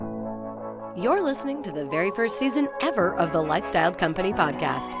You're listening to the very first season ever of the Lifestyled Company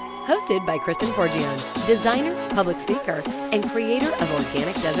podcast, hosted by Kristen Forgione, designer, public speaker, and creator of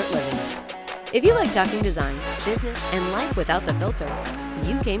Organic Desert Living. If you like talking design, business, and life without the filter,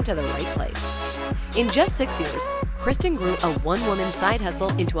 you came to the right place. In just 6 years, Kristen grew a one-woman side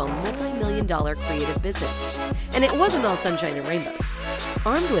hustle into a multi-million-dollar creative business. And it wasn't all sunshine and rainbows.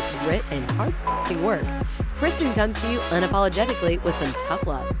 Armed with grit and hard f***ing work, Kristen comes to you unapologetically with some tough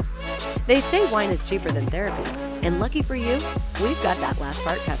love. They say wine is cheaper than therapy, and lucky for you, we've got that last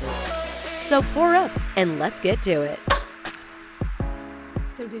part covered. So pour up and let's get to it.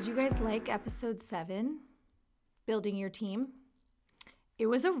 So did you guys like episode 7, Building Your Team? It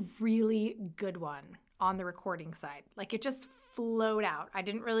was a really good one on the recording side. Like, it just flowed out. I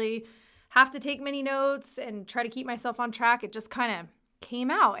didn't really have to take many notes and try to keep myself on track. It just kind of came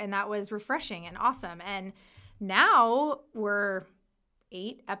out, and that was refreshing and awesome. And now we're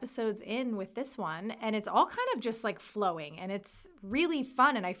 8 episodes in with this one, and it's all kind of just like flowing, and it's really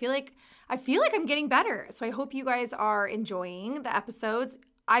fun, and I feel like I'm getting better. So I hope you guys are enjoying the episodes.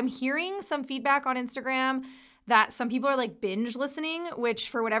 I'm hearing some feedback on Instagram that some people are like binge listening, which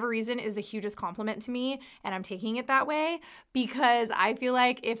for whatever reason is the hugest compliment to me, and I'm taking it that way because I feel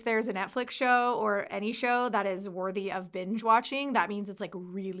like if there's a Netflix show or any show that is worthy of binge watching, that means it's like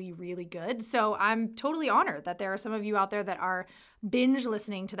really, really good. So I'm totally honored that there are some of you out there that are binge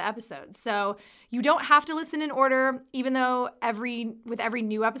listening to the episodes. So you don't have to listen in order, even though with every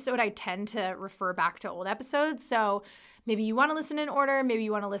new episode, I tend to refer back to old episodes. So maybe you want to listen in order, maybe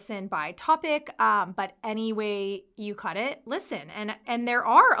you want to listen by topic, but any way you cut it, listen. And there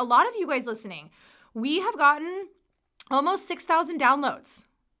are a lot of you guys listening. We have gotten almost 6,000 downloads.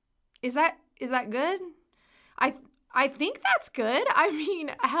 Is that good? I think that's good. I mean,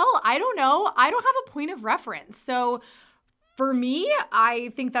 hell, I don't know. I don't have a point of reference. So for me, I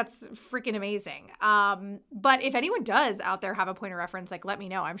think that's freaking amazing. But if anyone does out there have a point of reference, like, let me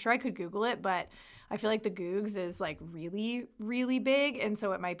know. I'm sure I could Google it, but I feel like the Googs is like really, really big. And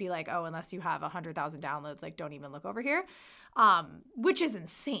so it might be like, oh, unless you have 100,000 downloads, like don't even look over here, which is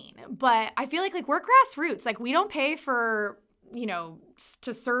insane. But I feel like we're grassroots. Like we don't pay for,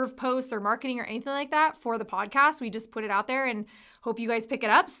 to serve posts or marketing or anything like that for the podcast. We just put it out there and hope you guys pick it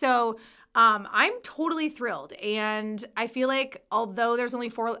up. So I'm totally thrilled. And I feel like although there's only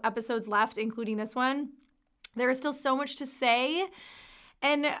 4 episodes left, including this one, there is still so much to say.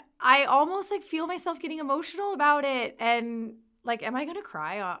 And I almost feel myself getting emotional about it. And am I going to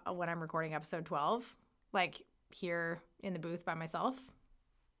cry when I'm recording episode 12? Like here in the booth by myself?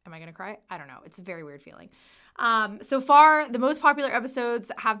 Am I going to cry? I don't know. It's a very weird feeling. So far, the most popular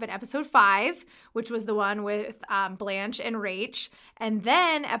episodes have been episode 5, which was the one with Blanche and Rach. And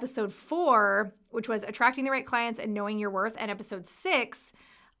then episode 4, which was attracting the right clients and knowing your worth. And episode 6,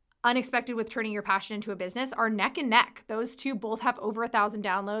 Unexpected with Turning Your Passion into a Business, are neck and neck. Those two both have over 1,000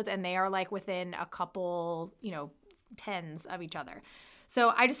 downloads, and they are within a couple, tens of each other.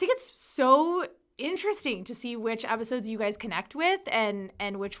 So I just think it's so interesting to see which episodes you guys connect with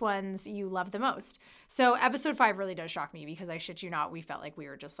and which ones you love the most. So episode 5 really does shock me because I shit you not, we felt like we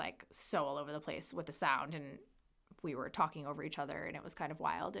were just so all over the place with the sound, and we were talking over each other, and it was kind of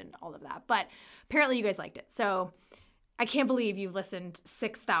wild and all of that. But apparently you guys liked it. So I can't believe you've listened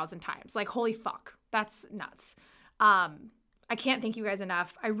 6,000 times. Holy fuck. That's nuts. I can't thank you guys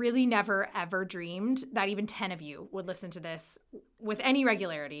enough. I really never, ever dreamed that even 10 of you would listen to this with any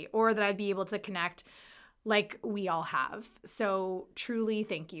regularity, or that I'd be able to connect like we all have. So truly,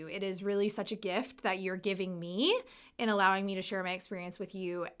 thank you. It is really such a gift that you're giving me in allowing me to share my experience with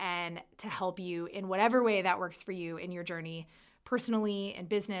you and to help you in whatever way that works for you in your journey, personally and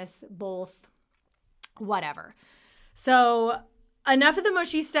business, both, whatever. So enough of the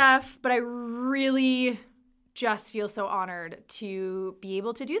mushy stuff, but I really just feel so honored to be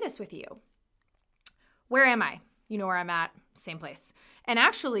able to do this with you. Where am I? You know where I'm at, same place. And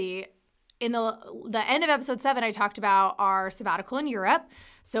actually, in the end of episode 7, I talked about our sabbatical in Europe.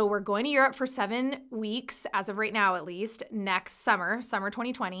 So we're going to Europe for 7 weeks, as of right now at least, next summer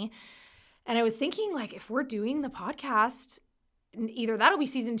 2020. And I was thinking, if we're doing the podcast, either that'll be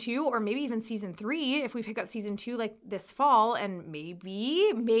season 2 or maybe even season 3 if we pick up season 2 this fall, and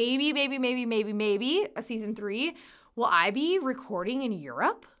maybe a season 3. Will I be recording in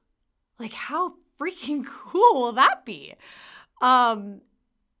Europe? How freaking cool will that be?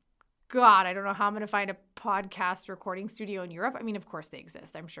 God, I don't know how I'm going to find a podcast recording studio in Europe. I mean, of course they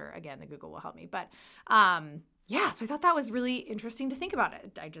exist. I'm sure, again, the Google will help me. But so I thought that was really interesting to think about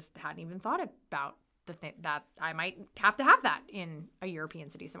it. I just hadn't even thought about that I might have to have that in a European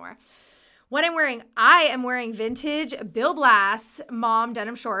city somewhere. What I'm wearing, I am wearing vintage Bill Blass mom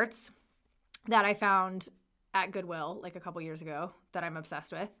denim shorts. that I found at Goodwill like a couple years ago that I'm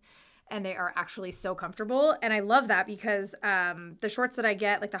obsessed with. And they are actually so comfortable. And I love that because the shorts that I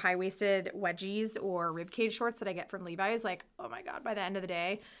get, like the high-waisted wedgies or ribcage shorts that I get from Levi's, like, oh my God, by the end of the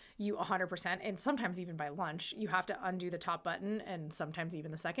day, you 100%, and sometimes even by lunch, you have to undo the top button and sometimes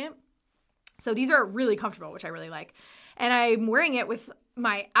even the second. So these are really comfortable, which I really like. And I'm wearing it with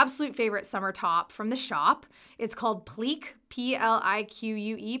my absolute favorite summer top from the shop. It's called Plique,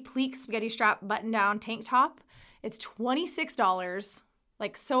 Plique, Plique Spaghetti Strap Button-Down Tank Top. It's $26,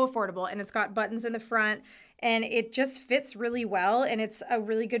 like so affordable, and it's got buttons in the front, and it just fits really well, and it's a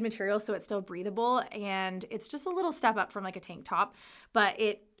really good material, so it's still breathable, and it's just a little step up from like a tank top, but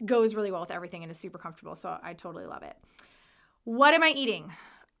it goes really well with everything and is super comfortable, so I totally love it. What am I eating?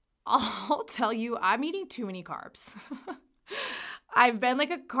 I'll tell you, I'm eating too many carbs. I've been like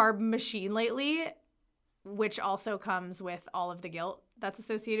a carb machine lately, which also comes with all of the guilt that's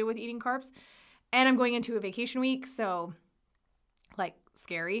associated with eating carbs. And I'm going into a vacation week, so like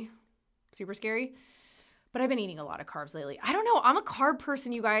scary, super scary. But I've been eating a lot of carbs lately. I don't know. I'm a carb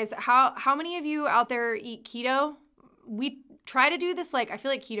person, you guys. How many of you out there eat keto? We try to do this, like, I feel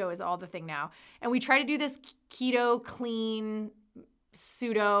like keto is all the thing now. And we try to do this keto clean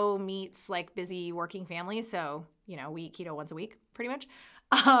pseudo meets like busy working families. So, you know, we eat keto once a week pretty much.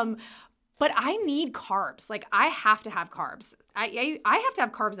 But I need carbs. Like I have to have carbs. I have to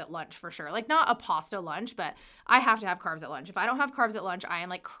have carbs at lunch for sure. Like not a pasta lunch, but I have to have carbs at lunch. If I don't have carbs at lunch, I am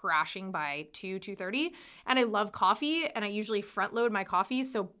like crashing by 2:30. And I love coffee, and I usually front load my coffee.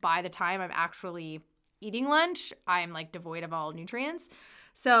 So by the time I'm actually eating lunch, I'm like devoid of all nutrients.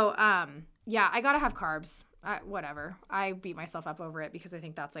 So yeah, I gotta have carbs. Whatever. I beat myself up over it because I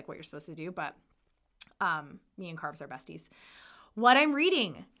think that's like what you're supposed to do. But me and carbs are besties. What I'm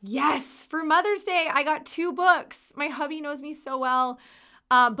reading. Yes, for Mother's Day, I got 2 books. My hubby knows me so well.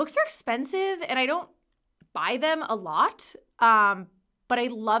 Books are expensive, and I don't buy them a lot, but I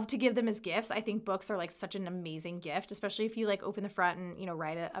love to give them as gifts. I think books are like such an amazing gift, especially if you like open the front and, you know,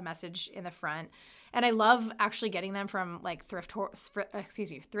 write a message in the front. And I love actually getting them from like thrift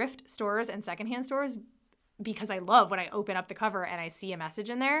stores and secondhand stores, because I love when I open up the cover and I see a message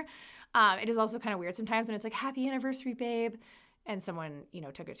in there. It is also kind of weird sometimes when it's like, happy anniversary, babe. And someone, you know,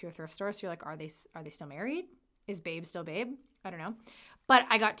 took it to a thrift store. So you're like, are they still married? Is babe still babe? I don't know. But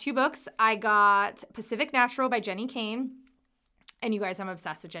I got 2 books. I got Pacific Natural by Jenni Kayne. And you guys, I'm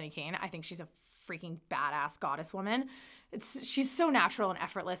obsessed with Jenni Kayne. I think she's a freaking badass goddess woman. She's so natural and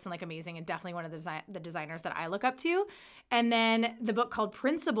effortless and like amazing, and definitely one of the designers that I look up to. And then the book called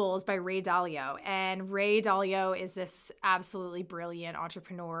Principles by Ray Dalio. And Ray Dalio is this absolutely brilliant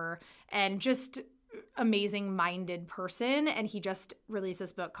entrepreneur and just amazing minded person. And he just released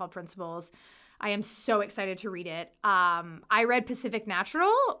this book called Principles. I am so excited to read it. I read Pacific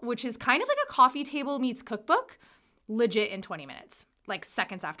Natural, which is kind of like a coffee table meets cookbook, legit in 20 minutes. Like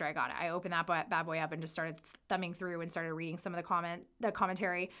seconds after I got it, I opened that bad boy up and just started thumbing through and started reading some of the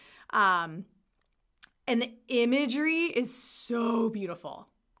commentary. And the imagery is so beautiful,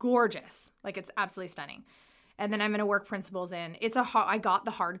 gorgeous. Like it's absolutely stunning. And then I'm going to work Principles in. I got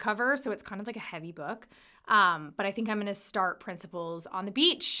the hardcover, so it's kind of like a heavy book. But I think I'm going to start Principles on the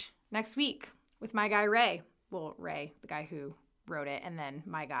beach next week with my guy, Ray. Well, Ray, the guy who wrote it, and then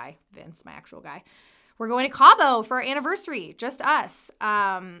my guy, Vince, my actual guy. We're going to Cabo for our anniversary, just us.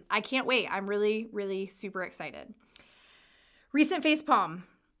 I can't wait. I'm really, really super excited. Recent facepalm.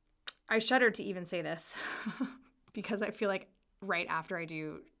 I shudder to even say this because I feel like right after I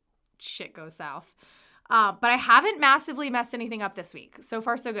do, shit goes south. But I haven't massively messed anything up this week. So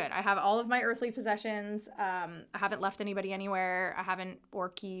far, so good. I have all of my earthly possessions. I haven't left anybody anywhere. I haven't, or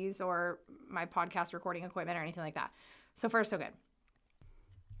keys or my podcast recording equipment or anything like that. So far, so good.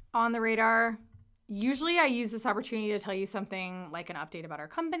 On the radar, usually I use this opportunity to tell you something like an update about our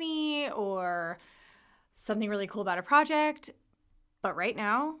company or something really cool about a project. But right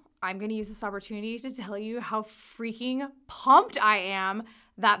now, I'm going to use this opportunity to tell you how freaking pumped I am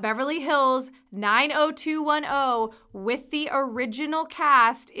that Beverly Hills 90210 with the original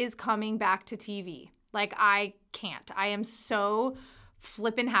cast is coming back to TV. Like, I can't. I am so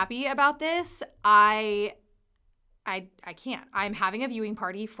flippin' happy about this. I can't. I'm having a viewing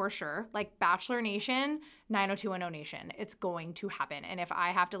party for sure. Like Bachelor Nation, 90210 Nation. It's going to happen. And if I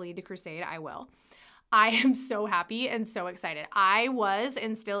have to lead the crusade, I will. I am so happy and so excited. I was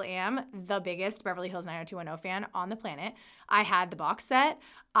and still am the biggest Beverly Hills 90210 fan on the planet. I had the box set.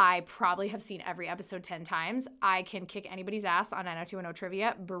 I probably have seen every episode 10 times. I can kick anybody's ass on 90210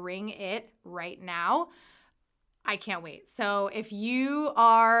 trivia. Bring it right now. I can't wait. So if you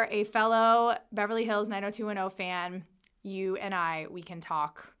are a fellow Beverly Hills 90210 fan, you and we can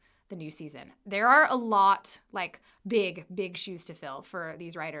talk the new season. There are a lot, like big shoes to fill for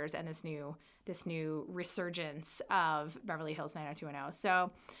these writers and this new resurgence of Beverly Hills 90210.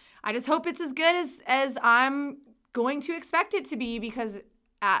 So I just hope it's as good as I'm going to expect it to be, because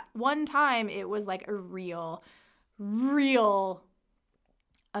at one time it was like a real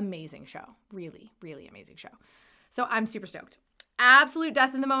amazing show. Really, really amazing show. So I'm super stoked. Absolute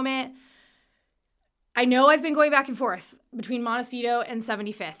death in the moment. I know I've been going back and forth between Montecito and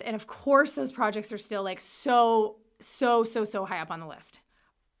 75th. And of course, those projects are still like so high up on the list.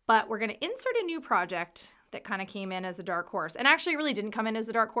 But we're going to insert a new project that kind of came in as a dark horse. And actually, it really didn't come in as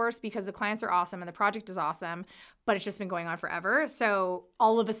a dark horse because the clients are awesome and the project is awesome, but it's just been going on forever. So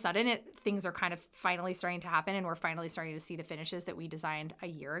all of a sudden, things are kind of finally starting to happen, and we're finally starting to see the finishes that we designed a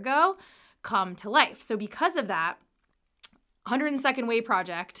year ago come to life. So because of that, 102nd Way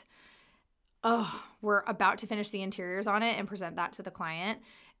project, we're about to finish the interiors on it and present that to the client.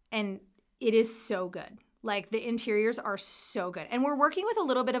 And it is so good. Like, the interiors are so good. And we're working with a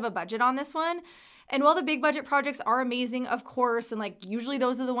little bit of a budget on this one. And while the big budget projects are amazing, of course, and like usually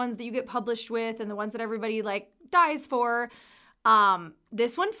those are the ones that you get published with and the ones that everybody like dies for,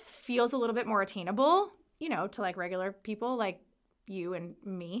 this one feels a little bit more attainable, to like regular people like you and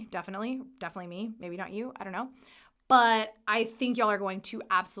me. Definitely me. Maybe not you. I don't know. But I think y'all are going to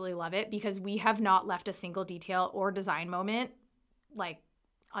absolutely love it, because we have not left a single detail or design moment like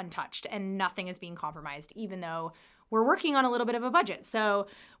untouched, and nothing is being compromised, even though we're working on a little bit of a budget. So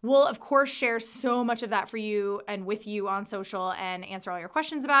we'll, of course, share so much of that for you and with you on social and answer all your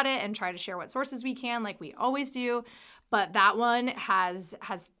questions about it and try to share what sources we can, like we always do. But that one has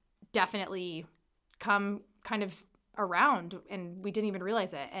definitely come kind of around, and we didn't even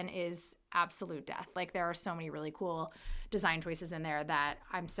realize it, and is absolute death. Like, there are so many really cool design choices in there that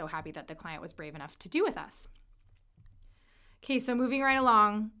I'm so happy that the client was brave enough to do with us. Okay, so moving right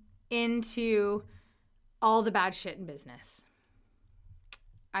along into all the bad shit in business.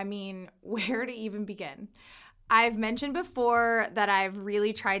 I mean, where to even begin? I've mentioned before that I've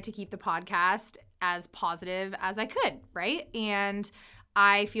really tried to keep the podcast as positive as I could, right? And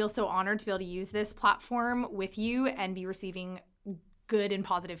I feel so honored to be able to use this platform with you and be receiving good and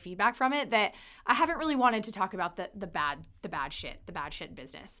positive feedback from it, that I haven't really wanted to talk about the bad shit in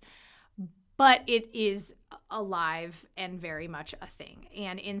business. But it is alive and very much a thing.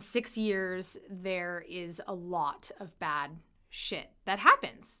 And in 6 years, there is a lot of bad shit that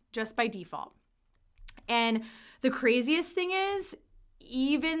happens just by default. And the craziest thing is,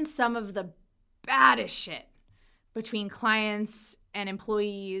 even some of the baddest shit between clients and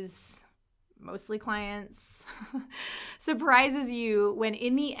employees, mostly clients, surprises you when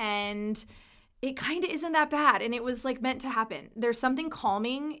in the end, it kind of isn't that bad, and it was like meant to happen. There's something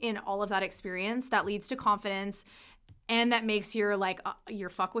calming in all of that experience that leads to confidence, and that makes your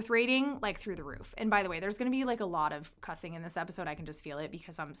fuck with rating like through the roof. And by the way, there's going to be like a lot of cussing in this episode. I can just feel it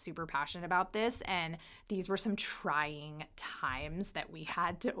because I'm super passionate about this, and these were some trying times that we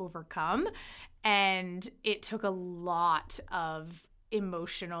had to overcome, and it took a lot of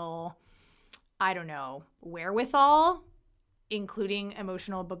emotional, wherewithal, including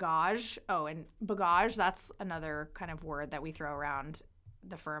emotional bagage. Oh, and bagage, that's another kind of word that we throw around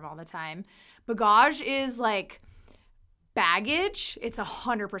the firm all the time. Bagage is like baggage. It's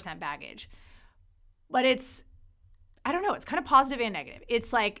 100% baggage. But it's kind of positive and negative.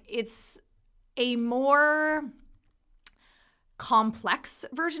 It's like, it's a more complex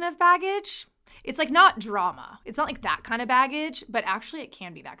version of baggage. It's like not drama. It's not like that kind of baggage, but actually it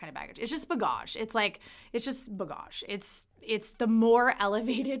can be that kind of baggage. It's just bagage. It's just bagage. It's the more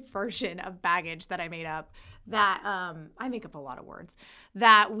elevated version of baggage that I made up, that I make up a lot of words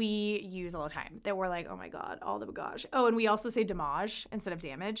that we use all the time, that we're like, oh my God, all the bagage. Oh, and we also say damage instead of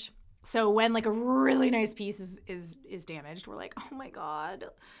damage. So when like a really nice piece is damaged, we're like, oh my God,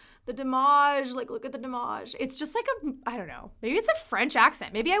 the damage, like look at the damage. It's just like I don't know, maybe it's a French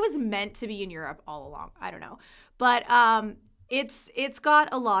accent. Maybe I was meant to be in Europe all along. I don't know. But it's got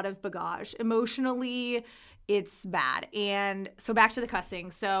a lot of bagage. Emotionally, it's bad. And so back to the cussing.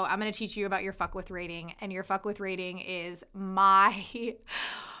 So I'm going to teach you about your fuck with rating, and your fuck with rating is my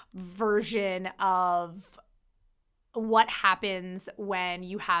version of what happens when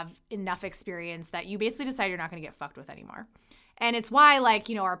you have enough experience that you basically decide you're not going to get fucked with anymore. And it's why, like,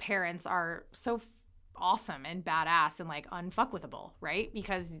 our parents are so awesome and badass and like unfuckwithable, right?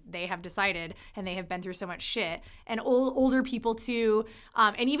 Because they have decided, and they have been through so much shit. And older people too,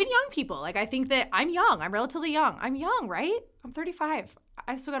 and even young people. Like, I think that I'm young. I'm relatively young. I'm young, right? I'm 35.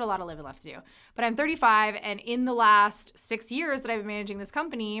 I still got a lot of living left to do. But I'm 35, and in the last 6 years that I've been managing this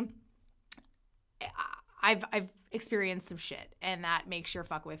company, I've experienced some shit, and that makes your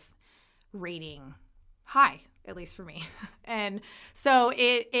fuck with rating high, at least for me. And so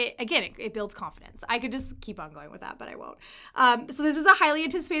it builds confidence. I could just keep on going with that, but I won't. So this is a highly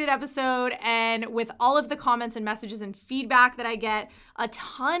anticipated episode, and with all of the comments and messages and feedback that I get, a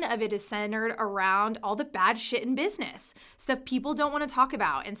ton of it is centered around all the bad shit in business, stuff people don't want to talk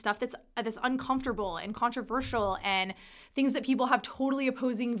about, and stuff that's uncomfortable and controversial, and things that people have totally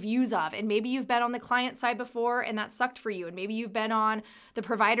opposing views of. And maybe you've been on the client side before and that sucked for you. And maybe you've been on the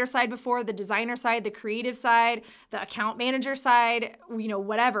provider side before, the designer side, the creative side, the account manager side,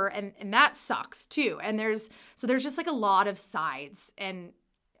 whatever. And that sucks too. And there's just like a lot of sides, and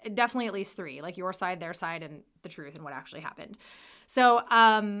definitely at least three, like your side, their side, and the truth and what actually happened. So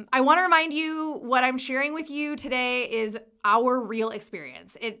I want to remind you, what I'm sharing with you today is our real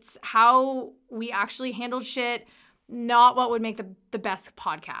experience. It's how we actually handled shit, not what would make the best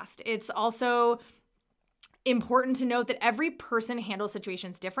podcast. It's also important to note that every person handles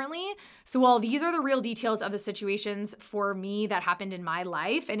situations differently. So while these are the real details of the situations for me that happened in my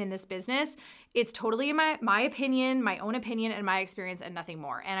life and in this business, it's totally my opinion, my own opinion, and my experience, and nothing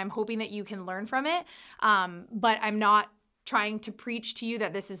more. And I'm hoping that you can learn from it. But I'm not trying to preach to you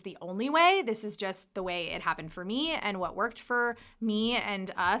that this is the only way. This is just the way it happened for me and what worked for me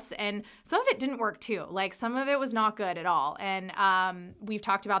and us. And some of it didn't work too. Like some of it was not good at all. And we've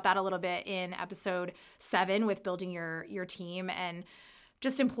talked about that a little bit in episode 7 with building your team and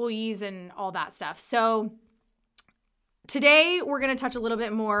just employees and all that stuff. So today we're going to touch a little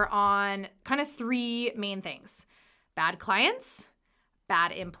bit more on kind of 3 main things: bad clients,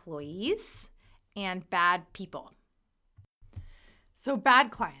 bad employees, and bad people. So bad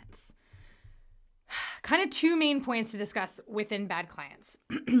clients, kind of 2 main points to discuss within bad clients: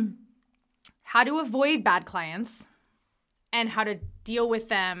 how to avoid bad clients and how to deal with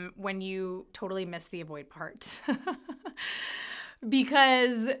them when you totally miss the avoid part.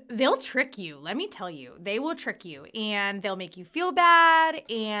 Because they'll trick you. Let me tell you, they will trick you, and they'll make you feel bad.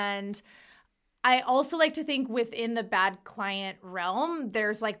 And I also like to think within the bad client realm,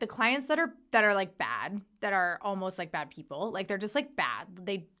 there's like the clients that are like bad, that are almost like bad people. Like they're just like bad.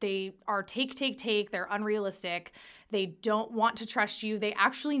 They are take. They're unrealistic. They don't want to trust you. They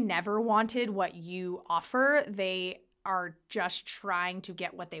actually never wanted what you offer. They are just trying to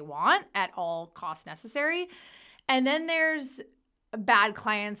get what they want at all costs necessary. And then there's bad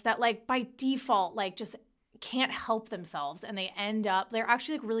clients that like by default, like just can't help themselves, and they're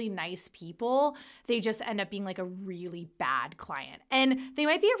actually like really nice people. They just end up being like a really bad client. And they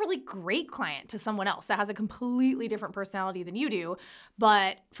might be a really great client to someone else that has a completely different personality than you do.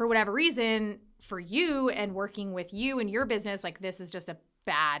 But for whatever reason, for you and working with you and your business, like this is just a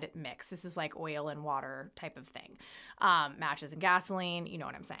bad mix. This is like oil and water type of thing. Matches and gasoline, you know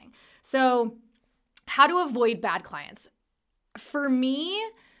what I'm saying. So how to avoid bad clients? For me,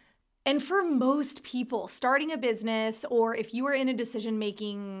 and for most people starting a business, or if you are in a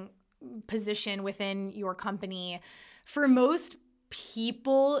decision-making position within your company, for most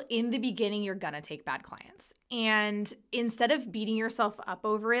people in the beginning, you're gonna take bad clients. And instead of beating yourself up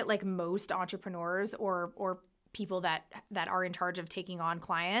over it, like most entrepreneurs or people that are in charge of taking on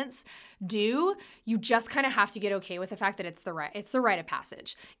clients do, you just kind of have to get okay with the fact that it's the rite of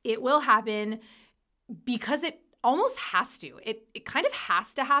passage. It will happen because it almost has to. It kind of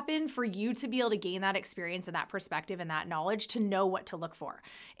has to happen for you to be able to gain that experience and that perspective and that knowledge to know what to look for.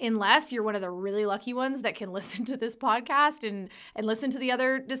 Unless you're one of the really lucky ones that can listen to this podcast and listen to the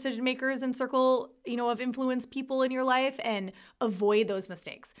other decision makers and circle, of influence people in your life and avoid those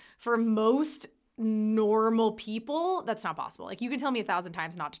mistakes. For most normal people, that's not possible. Like you can tell me 1,000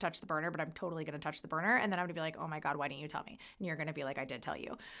 times not to touch the burner, but I'm totally going to touch the burner. And then I'm going to be like, oh my God, why didn't you tell me? And you're going to be like, I did tell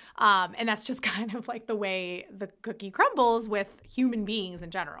you. And that's just kind of like the way the cookie crumbles with human beings in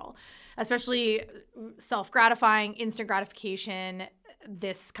general, especially self-gratifying, instant gratification,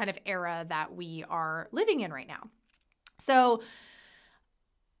 this kind of era that we are living in right now. So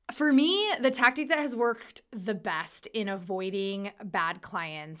for me, the tactic that has worked the best in avoiding bad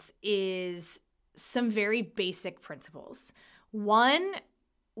clients is some very basic principles. 1,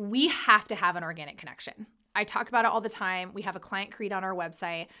 we have to have an organic connection. I talk about it all the time. We have a client creed on our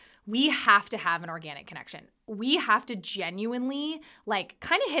website. We have to have an organic connection. We have to genuinely like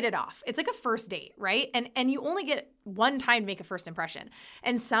kind of hit it off. It's like a first date, right? And you only get one time to make a first impression.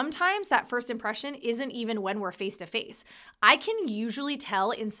 And sometimes that first impression isn't even when we're face to face. I can usually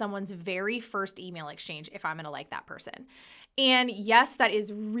tell in someone's very first email exchange if I'm going to like that person. And yes, that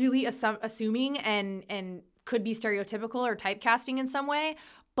is really assuming and could be stereotypical or typecasting in some way.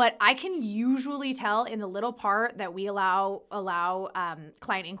 But I can usually tell in the little part that we allow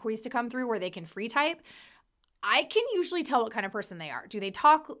client inquiries to come through where they can free type. I can usually tell what kind of person they are. Do they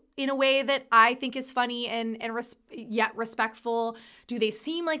talk in a way that I think is funny and yet respectful? Do they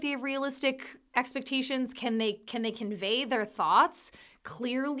seem like they have realistic expectations? Can they convey their thoughts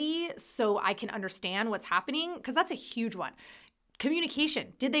clearly so I can understand what's happening? Because that's a huge one.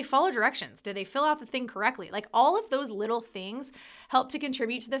 Communication. Did they follow directions? Did they fill out the thing correctly? Like all of those little things help to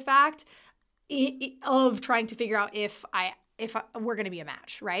contribute to the fact of trying to figure out if we're going to be a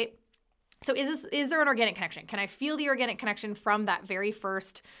match, right? So is there an organic connection? Can I feel the organic connection from that very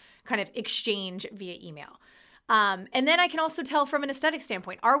first kind of exchange via email? And then I can also tell from an aesthetic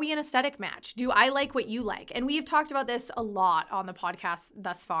standpoint, are we an aesthetic match? Do I like what you like? And we've talked about this a lot on the podcast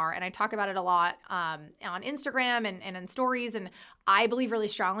thus far, and I talk about it a lot on Instagram and in stories, and I believe really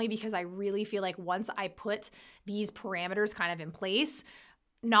strongly because I really feel like once I put these parameters kind of in place,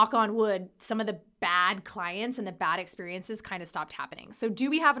 knock on wood, some of the bad clients and the bad experiences kind of stopped happening. So do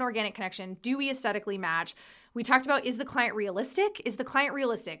we have an organic connection? Do we aesthetically match? We talked about, is the client realistic? Is the client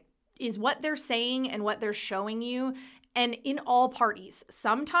realistic? Is what they're saying and what they're showing you, and in all parties.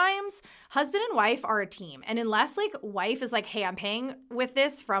 Sometimes husband and wife are a team. And unless like wife is like, hey, I'm paying with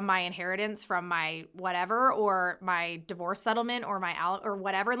this from my inheritance, from my whatever, or my divorce settlement or my or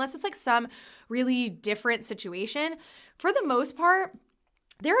whatever, unless it's like some really different situation, for the most part,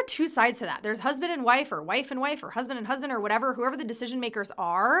 there are two sides to that. There's husband and wife or husband and husband or whatever, whoever the decision makers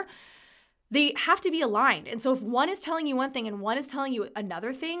are, they have to be aligned. And so if one is telling you one thing and one is telling you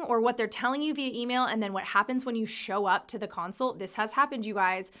another thing, or what they're telling you via email, and then what happens when you show up to the consult, this has happened, you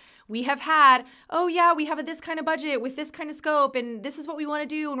guys. We have had, oh yeah, we have this kind of budget with this kind of scope, and this is what we want to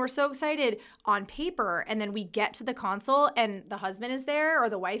do, and we're so excited on paper. And then we get to the consult and the husband is there or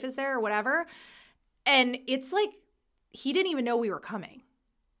the wife is there or whatever. And it's like, he didn't even know we were coming.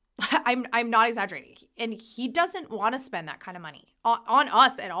 I'm not exaggerating. And he doesn't want to spend that kind of money on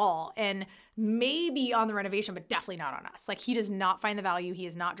us at all. And maybe on the renovation, but definitely not on us. Like, he does not find the value. He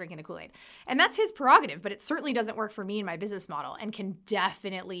is not drinking the Kool-Aid. And that's his prerogative, but it certainly doesn't work for me and my business model, and can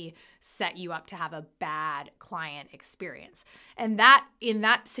definitely set you up to have a bad client experience. And that, in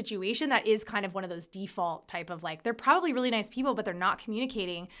that situation, that is kind of one of those default type of like, they're probably really nice people, but they're not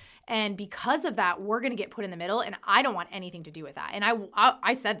communicating. And because of that, we're going to get put in the middle, and I don't want anything to do with that. And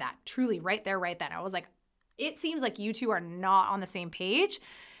I said that truly right there, right then. I was like, it seems like you two are not on the same page.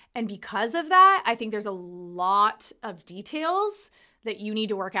 And because of that, I think there's a lot of details that you need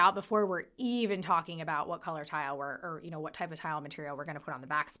to work out before we're even talking about what color tile or what type of tile material we're going to put on the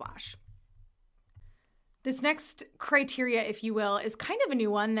backsplash. This next criteria, if you will, is kind of a new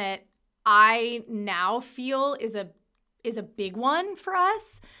one that I now feel is a big one for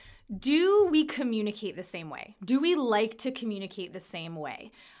us. Do we communicate the same way? Do we like to communicate the same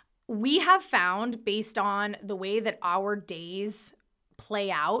way? We have found, based on the way that our days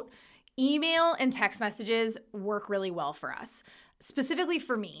play out, email and text messages work really well for us. Specifically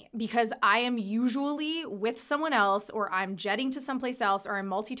for me, because I am usually with someone else, or I'm jetting to someplace else, or I'm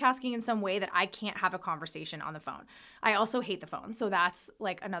multitasking in some way that I can't have a conversation on the phone. I also hate the phone. So that's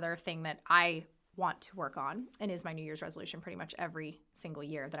like another thing that I want to work on, and is my New Year's resolution pretty much every single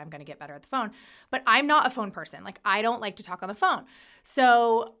year, that I'm going to get better at the phone. But I'm not a phone person. Like, I don't like to talk on the phone.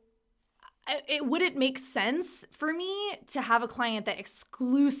 So it wouldn't make sense for me to have a client that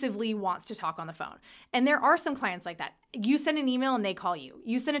exclusively wants to talk on the phone. And there are some clients like that. You send an email and they call you.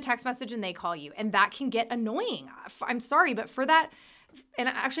 You send a text message and they call you. And that can get annoying. I'm sorry, but for that, and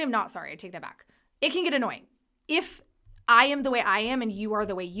actually I'm not sorry, I take that back. It can get annoying. If I am the way I am and you are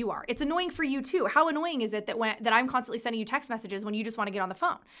the way you are, it's annoying for you too. How annoying is it that I'm constantly sending you text messages when you just want to get on the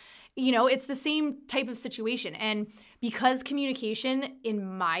phone? It's the same type of situation. And because communication,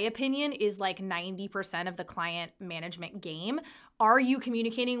 in my opinion, is like 90% of the client management game, are you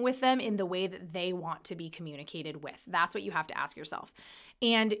communicating with them in the way that they want to be communicated with? That's what you have to ask yourself.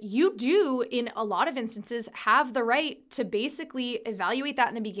 And you do, in a lot of instances, have the right to basically evaluate that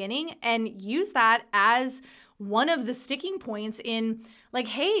in the beginning and use that as one of the sticking points in like,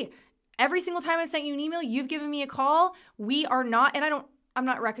 hey, every single time I've sent you an email, you've given me a call. We are not, and I'm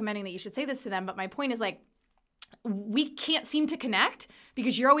not recommending that you should say this to them, but my point is like, we can't seem to connect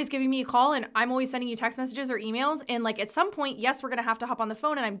because you're always giving me a call and I'm always sending you text messages or emails. And like, at some point, yes, we're going to have to hop on the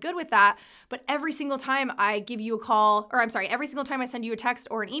phone, and I'm good with that. But every single time I give you a call, or I'm sorry, every single time I send you a text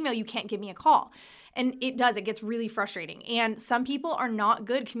or an email, you can't give me a call. And it gets really frustrating. And some people are not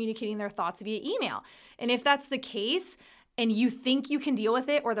good communicating their thoughts via email. And if that's the case, and you think you can deal with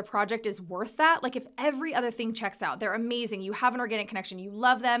it or the project is worth that, like if every other thing checks out, they're amazing, you have an organic connection, you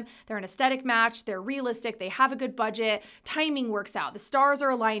love them, they're an aesthetic match, they're realistic, they have a good budget, timing works out, the stars are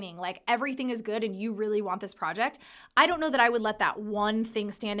aligning, like everything is good and you really want this project, I don't know that I would let that one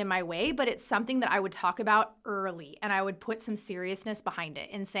thing stand in my way, but it's something that I would talk about early and I would put some seriousness behind it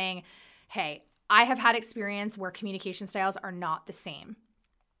in saying, hey, I have had experience where communication styles are not the same.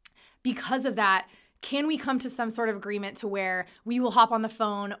 Because of that, can we come to some sort of agreement to where we will hop on the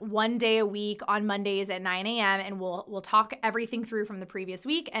phone one day a week on Mondays at 9 a.m. and we'll talk everything through from the previous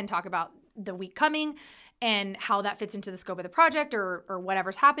week and talk about the week coming and how that fits into the scope of the project or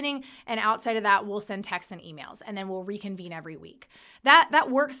whatever's happening. And outside of that, we'll send texts and emails and then we'll reconvene every week. That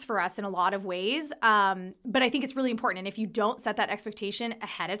works for us in a lot of ways. But I think it's really important. And if you don't set that expectation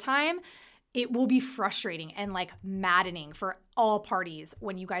ahead of time, it will be frustrating and like maddening for all parties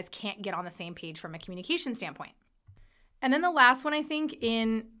when you guys can't get on the same page from a communication standpoint. And then the last one, I think,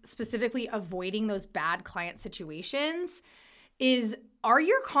 in specifically avoiding those bad client situations is, are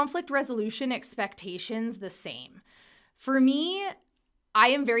your conflict resolution expectations the same? For me, I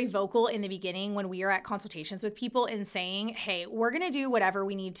am very vocal in the beginning when we are at consultations with people in saying, hey, we're going to do whatever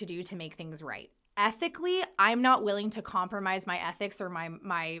we need to do to make things right. Ethically, I'm not willing to compromise my ethics or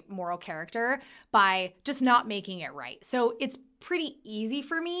my moral character by just not making it right. So it's pretty easy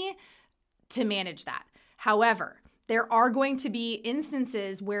for me to manage that. However, there are going to be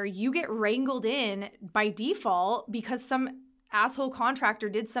instances where you get wrangled in by default because some asshole contractor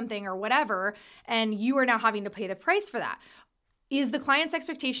did something or whatever, and you are now having to pay the price for that. Is the client's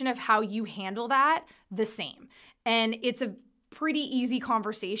expectation of how you handle that the same? And it's a pretty easy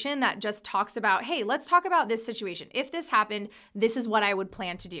conversation that just talks about, hey, let's talk about this situation. If this happened, this is what I would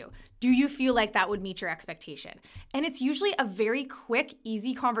plan to do. Do you feel like that would meet your expectation? And it's usually a very quick,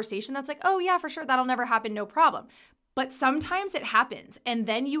 easy conversation that's like, oh yeah, for sure, that'll never happen, no problem. But sometimes it happens. And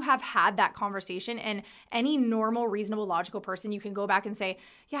then you have had that conversation, and any normal, reasonable, logical person, you can go back and say,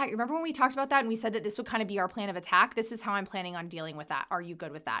 yeah, remember when we talked about that and we said that this would kind of be our plan of attack? This is how I'm planning on dealing with that. Are you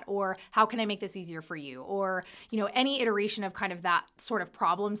good with that? Or how can I make this easier for you? Or, any iteration of kind of that sort of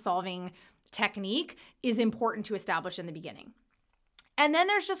problem solving technique is important to establish in the beginning. And then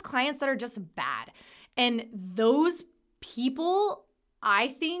there's just clients that are just bad. And those people, I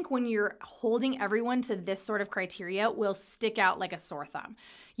think when you're holding everyone to this sort of criteria, will stick out like a sore thumb.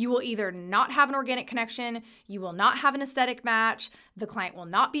 You will either not have an organic connection, you will not have an aesthetic match, the client will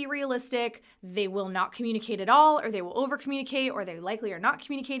not be realistic, they will not communicate at all, or they will over communicate, or they likely are not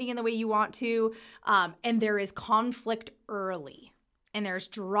communicating in the way you want to, and there is conflict early, and there's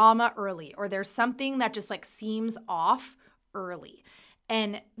drama early, or there's something that just like seems off early.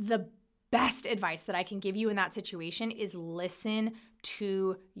 And the best advice that I can give you in that situation is listen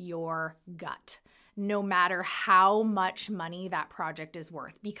to your gut, no matter how much money that project is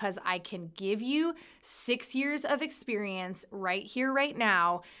worth, because I can give you 6 years of experience right here, right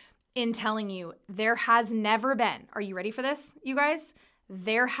now, in telling you there has never been, are you ready for this, you guys?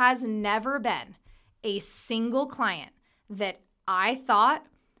 There has never been a single client that I thought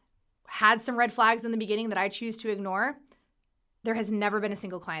had some red flags in the beginning that I choose to ignore. There has never been a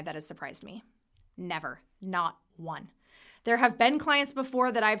single client that has surprised me. Never. Not one. There have been clients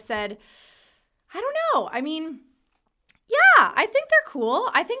before that I've said, I don't know. I mean, yeah, I think they're cool.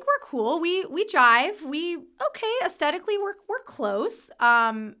 I think we're cool. We jive. Aesthetically, we're close.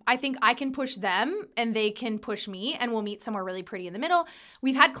 I think I can push them and they can push me and we'll meet somewhere really pretty in the middle.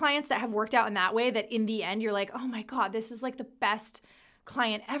 We've had clients that have worked out in that way that in the end, you're like, oh my God, this is like the best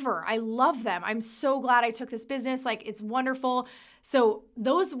client ever. I love them. I'm so glad I took this business. Like, it's wonderful. So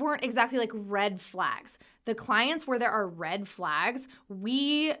those weren't exactly like red flags. The clients where there are red flags,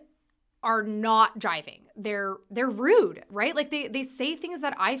 we are not jiving. They're rude, right? Like they say things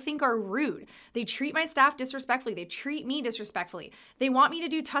that I think are rude. They treat my staff disrespectfully. They treat me disrespectfully. They want me to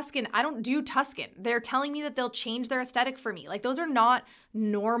do Tuscan. I don't do Tuscan. They're telling me that they'll change their aesthetic for me. Like, those are not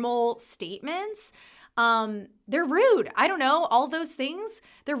normal statements. They're rude. I don't know, all those things.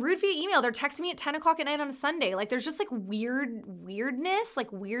 They're rude via email. They're texting me at 10 o'clock at night on a Sunday. Like, there's just like weirdness,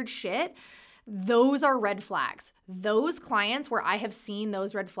 like weird shit. Those are red flags. Those clients where I have seen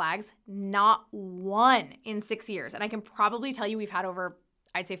those red flags, not one in 6 years. And I can probably tell you we've had over,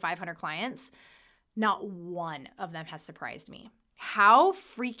 I'd say 500 clients. Not one of them has surprised me. How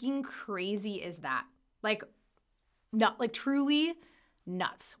freaking crazy is that? Like, not like truly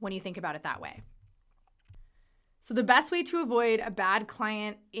nuts when you think about it that way. So the best way to avoid a bad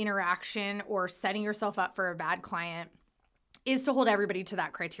client interaction or setting yourself up for a bad client is to hold everybody to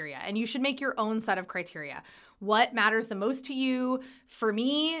that criteria. And you should make your own set of criteria. What matters the most to you? For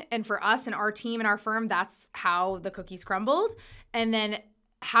me and for us and our team and our firm, that's how the cookies crumbled. And then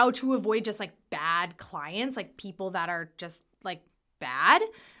how to avoid just like bad clients, like people that are just like bad,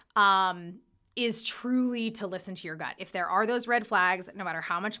 is truly to listen to your gut. If there are those red flags, no matter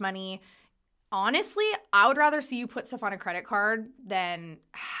how much money, honestly, I would rather see you put stuff on a credit card than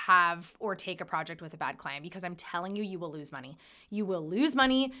have or take a project with a bad client, because I'm telling you, you will lose money. You will lose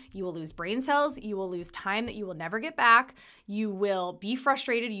money. You will lose brain cells. You will lose time that you will never get back. You will be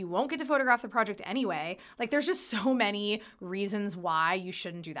frustrated. You won't get to photograph the project anyway. Like, there's just so many reasons why you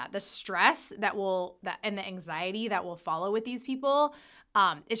shouldn't do that. The stress and the anxiety that will follow with these people,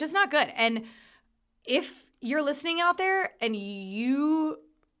 it's just not good. And if you're listening out there and you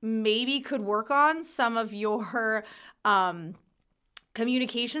maybe could work on some of your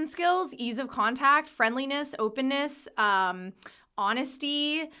communication skills, ease of contact, friendliness, openness,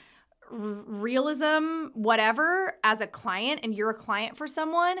 honesty, realism, whatever, as a client, and you're a client for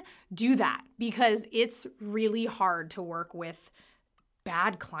someone, do that, because it's really hard to work with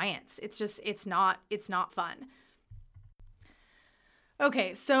bad clients. It's not fun.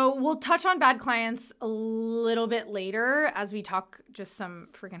 Okay, so we'll touch on bad clients a little bit later as we talk just some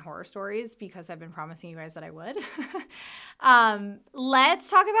freaking horror stories, because I've been promising you guys that I would. Let's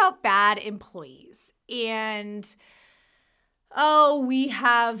talk about bad employees. And we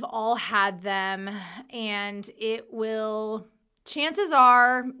have all had them, and chances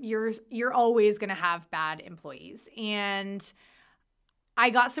are you're always going to have bad employees. And I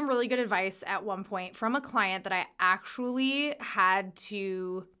got some really good advice at one point from a client that I actually had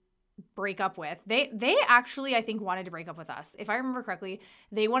to break up with. They actually, I think, wanted to break up with us. If I remember correctly,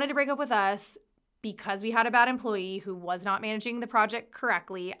 they wanted to break up with us because we had a bad employee who was not managing the project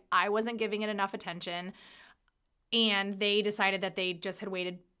correctly. I wasn't giving it enough attention. And they decided that they just had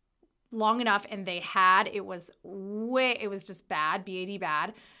waited long enough, and it was just bad, BAD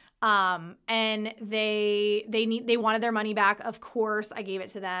bad. And they wanted their money back. Of course, I gave it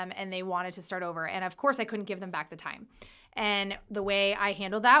to them, and they wanted to start over. And of course, I couldn't give them back the time. And the way I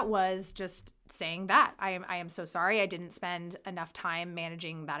handled that was just saying that I am so sorry. I didn't spend enough time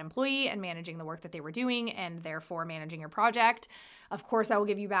managing that employee and managing the work that they were doing, and therefore managing your project. Of course, I will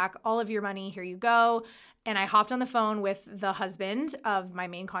give you back all of your money. Here you go. And I hopped on the phone with the husband of my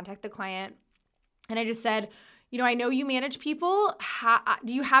main contact, the client. And I just said, I know you manage people.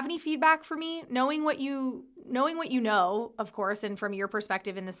 Do you have any feedback for me? Knowing what you know, of course, and from your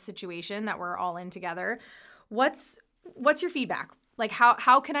perspective in this situation that we're all in together, what's your feedback? Like,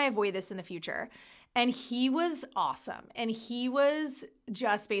 how can I avoid this in the future? And he was awesome. And he was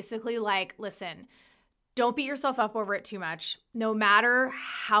just basically like, listen, don't beat yourself up over it too much. No matter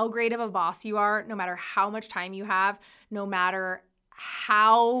how great of a boss you are, no matter how much time you have, no matter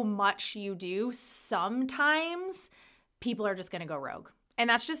how much you do, sometimes people are just going to go rogue. And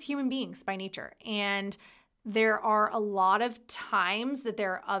that's just human beings by nature. And there are a lot of times that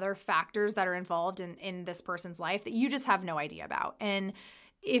there are other factors that are involved in this person's life that you just have no idea about. And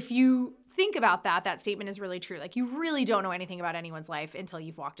if you think about that statement is really true. Like, you really don't know anything about anyone's life until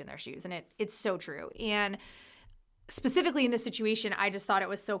you've walked in their shoes. And it's so true. And specifically in this situation, I just thought it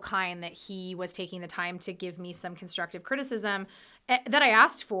was so kind that he was taking the time to give me some constructive criticism that I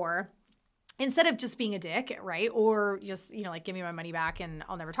asked for, instead of just being a dick, right? Or just, like, give me my money back and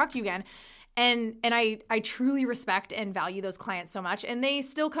I'll never talk to you again. And I truly respect and value those clients so much. And they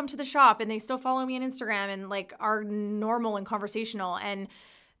still come to the shop, and they still follow me on Instagram, and like are normal and conversational. And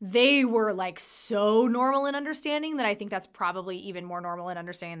they were like so normal and understanding that I think that's probably even more normal and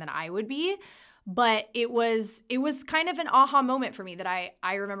understanding than I would be. But it was kind of an aha moment for me that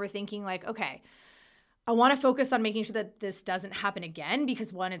I remember thinking like, okay, I want to focus on making sure that this doesn't happen again,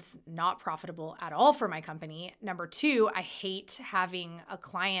 because one, it's not profitable at all for my company. Number two, I hate having a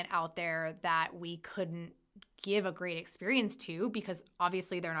client out there that we couldn't give a great experience to, because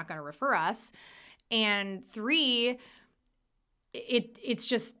obviously they're not going to refer us. And three, it's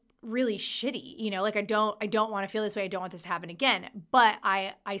just really shitty, like I don't want to feel this way. I don't want this to happen again. But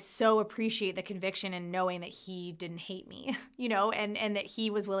I so appreciate the conviction and knowing that he didn't hate me, and that he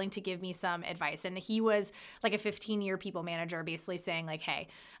was willing to give me some advice. And he was like a 15-year people manager, basically saying like, hey,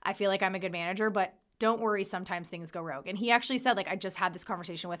 I feel like I'm a good manager, but don't worry, sometimes things go rogue. And he actually said, like, I just had this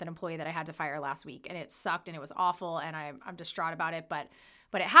conversation with an employee that I had to fire last week, and it sucked and it was awful, and I'm distraught about it, but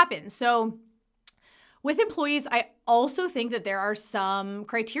it happened. So with employees, I also think that there are some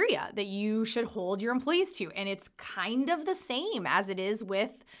criteria that you should hold your employees to, and it's kind of the same as it is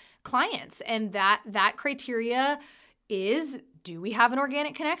with clients. And that criteria is, do we have an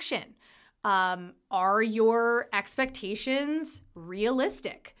organic connection? Are your expectations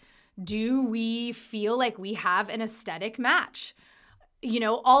realistic? Do we feel like we have an aesthetic match?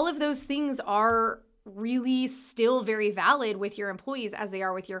 All of those things are really still very valid with your employees as they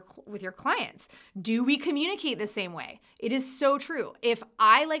are with your clients. Do we communicate the same way? It is so true. If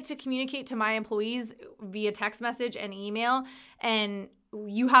I like to communicate to my employees via text message and email, and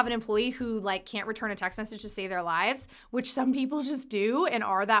you have an employee who can't return a text message to save their lives, which some people just do and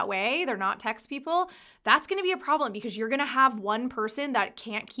are that way, they're not text people, that's going to be a problem, because you're going to have one person that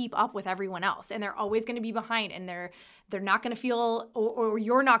can't keep up with everyone else, and they're always going to be behind, and they're not going to feel, or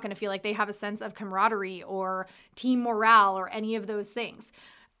you're not going to feel like they have a sense of camaraderie or team morale or any of those things.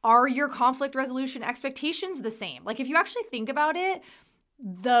 Are your conflict resolution expectations the same? If you actually think about it,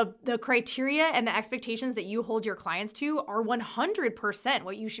 the criteria and the expectations that you hold your clients to are 100%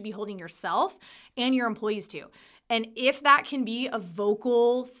 what you should be holding yourself and your employees to. And if that can be a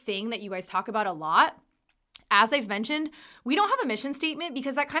vocal thing that you guys talk about a lot, as I've mentioned, we don't have a mission statement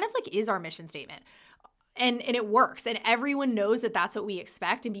because that kind of is our mission statement. And it works, and everyone knows that that's what we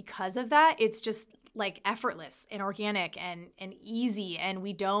expect. And because of that, it's just effortless and organic and easy, and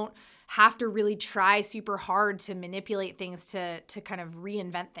we don't have to really try super hard to manipulate things to kind of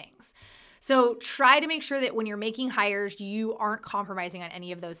reinvent things. So try to make sure that when you're making hires, you aren't compromising on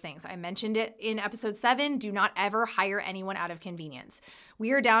any of those things. I mentioned it in episode 7. Do not ever hire anyone out of convenience.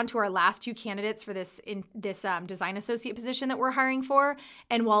 We are down to our last 2 candidates for this design associate position that we're hiring for.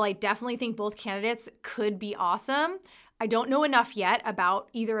 And while I definitely think both candidates could be awesome, I don't know enough yet about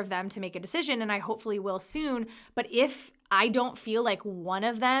either of them to make a decision, and I hopefully will soon. But if I don't feel like one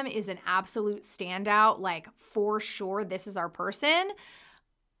of them is an absolute standout, for sure this is our person,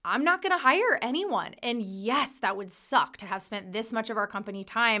 I'm not going to hire anyone. And yes, that would suck to have spent this much of our company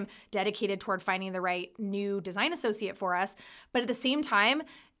time dedicated toward finding the right new design associate for us. But at the same time,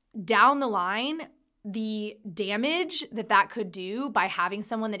 down the line, the damage that could do by having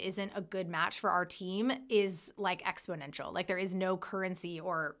someone that isn't a good match for our team is exponential. There is no currency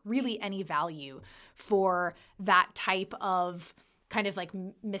or really any value for that type of kind of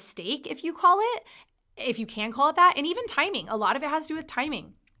mistake, if you can call it that. And even timing. A lot of it has to do with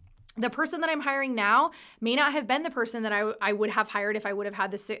timing. The person that I'm hiring now may not have been the person that I would have hired if I would have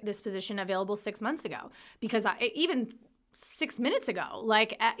had this position available 6 months ago, because even 6 minutes ago,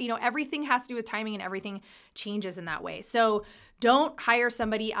 everything has to do with timing, and everything changes in that way. So don't hire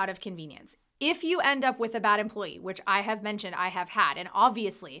somebody out of convenience. If you end up with a bad employee, which I have mentioned I have had, and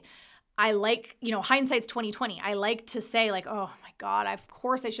obviously I hindsight's 2020. I like to say oh my God, of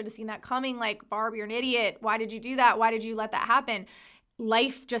course I should have seen that coming. Barb, you're an idiot. Why did you do that? Why did you let that happen?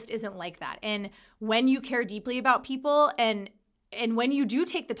 Life just isn't like that. And when you care deeply about people, and when you do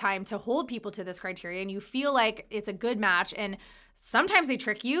take the time to hold people to this criteria, and you feel like it's a good match, and sometimes they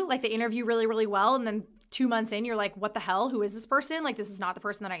trick you, they interview really, really well, and then 2 months in, you're like, what the hell? Who is this person? This is not the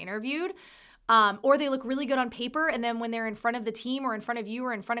person that I interviewed. Or they look really good on paper, and then when they're in front of the team or in front of you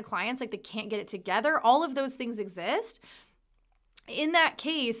or in front of clients, they can't get it together. All of those things exist. In that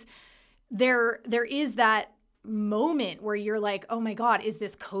case, there is that moment where you're oh my God, is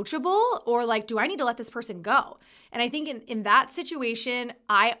this coachable? Or do I need to let this person go? And I think in that situation,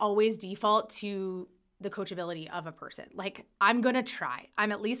 I always default to the coachability of a person. I'm going to try.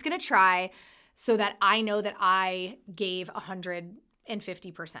 I'm at least going to try so that I know that I gave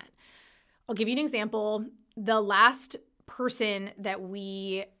 150%. I'll give you an example. The last person that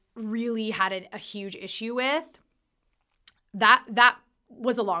we really had a huge issue with, that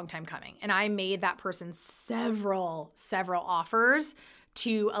was a long time coming. And I made that person several offers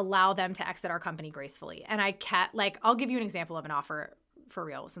to allow them to exit our company gracefully. And I kept, I'll give you an example of an offer for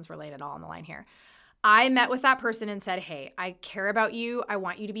real, since we're laying it all on the line here. I met with that person and said, hey, I care about you. I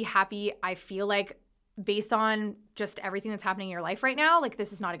want you to be happy. I feel based on just everything that's happening in your life right now,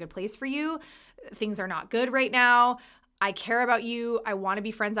 this is not a good place for you. Things are not good right now. I care about you. I want to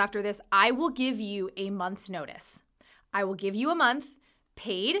be friends after this. I will give you a month's notice. I will give you a month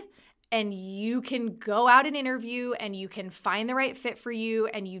paid, and you can go out and interview, and you can find the right fit for you,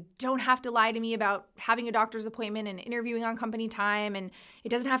 and you don't have to lie to me about having a doctor's appointment and interviewing on company time, and it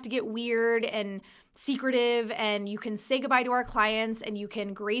doesn't have to get weird and secretive, and you can say goodbye to our clients, and you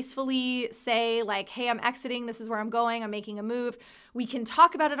can gracefully say hey, I'm exiting, this is where I'm going, I'm making a move. We can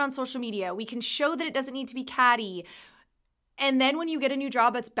talk about it on social media. We can show that it doesn't need to be catty. And then when you get a new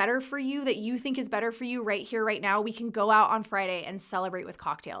job that's better for you, that you think is better for you right here, right now, we can go out on Friday and celebrate with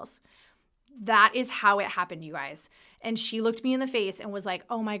cocktails. That is how it happened, you guys. And she looked me in the face and was like,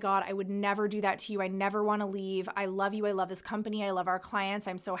 oh my God, I would never do that to you. I never want to leave. I love you. I love this company. I love our clients.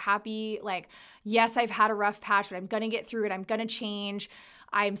 I'm so happy. Yes, I've had a rough patch, but I'm going to get through it. I'm going to change.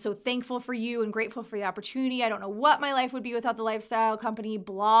 I'm so thankful for you and grateful for the opportunity. I don't know what my life would be without the lifestyle company,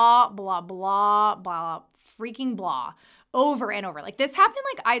 blah, blah, blah, blah, freaking blah, over and over. Like this happened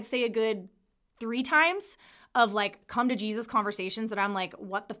like I'd say a good 3 times of like come to Jesus conversations that I'm like,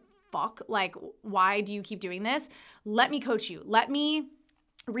 what the fuck? Like, why do you keep doing this? Let me coach you. Let me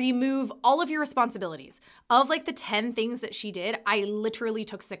remove all of your responsibilities. Of like the 10 things that she did, I literally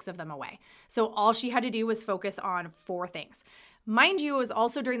took 6 of them away. So all she had to do was focus on 4 things. Mind you, it was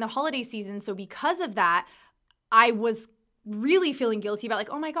also during the holiday season. So because of that, I was really feeling guilty about like,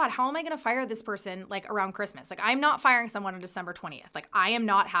 oh my God, how am I going to fire this person like around Christmas? Like I'm not firing someone on December 20th. Like I am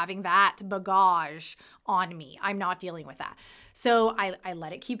not having that bagage on me. I'm not dealing with that. So I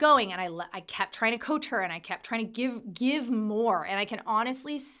let it keep going, and I kept trying to coach her, and I kept trying to give more. And I can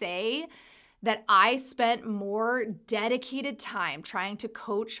honestly say that I spent more dedicated time trying to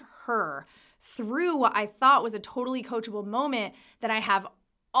coach her through what I thought was a totally coachable moment than I have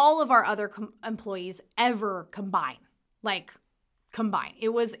all of our other employees ever combined. Like combined. It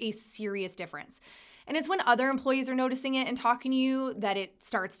was a serious difference. And it's when other employees are noticing it and talking to you that it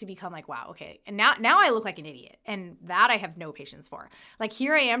starts to become like, wow, okay. And now I look like an idiot. And that I have no patience for. Like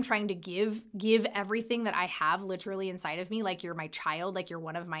here I am trying to give everything that I have literally inside of me. Like you're my child, like you're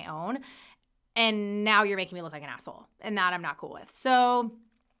one of my own. And now you're making me look like an asshole. And that I'm not cool with. So,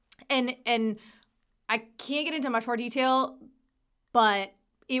 and I can't get into much more detail, but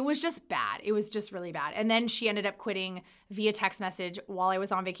it was just bad. It was just really bad. And then she ended up quitting via text message while I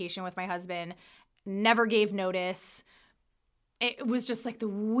was on vacation with my husband. Never gave notice. It was just like the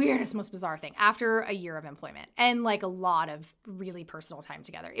weirdest, most bizarre thing after a year of employment and like a lot of really personal time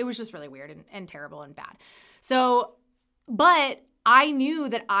together. It was just really weird and terrible and bad. So, but I knew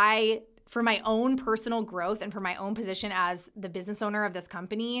that for my own personal growth and for my own position as the business owner of this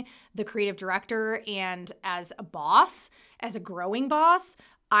company, the creative director, and as a boss, as a growing boss,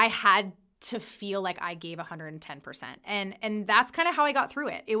 I had to feel like I gave 110%. And that's kind of how I got through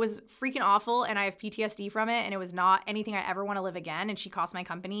it. It was freaking awful, and I have PTSD from it, and it was not anything I ever want to live again, and she cost my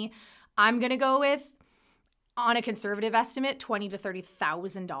company, I'm going to go with, on a conservative estimate, $20,000 to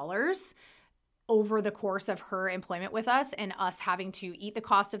 $30,000 over the course of her employment with us, and us having to eat the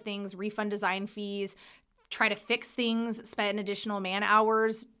cost of things, refund design fees, try to fix things, spend additional man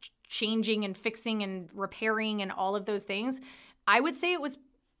hours changing and fixing and repairing and all of those things. I would say it was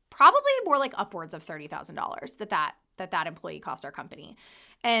probably more like upwards of $30,000 that employee cost our company.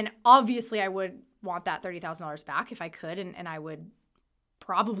 And obviously I would want that $30,000 back if I could. And I would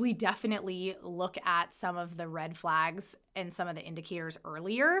probably definitely look at some of the red flags and some of the indicators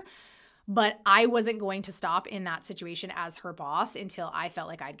earlier. But I wasn't going to stop in that situation as her boss until I felt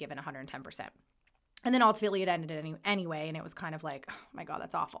like I'd given 110%. And then ultimately it ended anyway, and it was kind of like, oh my God,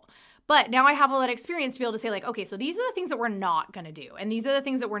 that's awful. But now I have all that experience to be able to say like, okay, so these are the things that we're not going to do. And these are the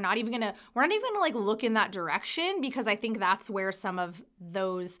things that we're not even going to like look in that direction, because I think that's where some of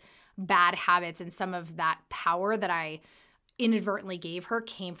those bad habits and some of that power that I inadvertently gave her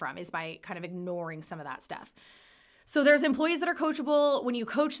came from, is by kind of ignoring some of that stuff. So there's employees that are coachable. When you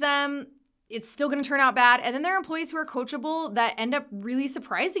coach them, it's still going to turn out bad. And then there are employees who are coachable that end up really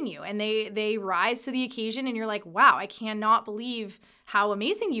surprising you, and they rise to the occasion, and you're like, wow, I cannot believe how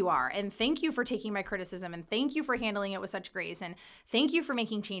amazing you are. And thank you for taking my criticism, and thank you for handling it with such grace, and thank you for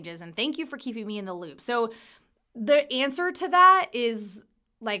making changes, and thank you for keeping me in the loop. So the answer to that is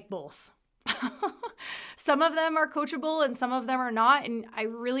like both. Some of them are coachable and some of them are not. And I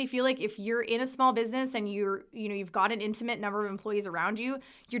really feel like if you're in a small business and you've got an intimate number of employees around you,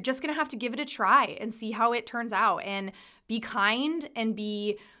 you're just going to have to give it a try and see how it turns out, and be kind and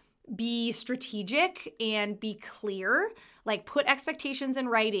be strategic and be clear. Like put expectations in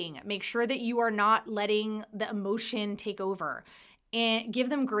writing, make sure that you are not letting the emotion take over, and give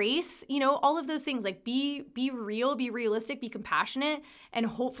them grace, all of those things. Like be real, be realistic, be compassionate, and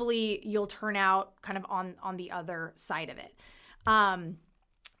hopefully you'll turn out kind of on the other side of it. I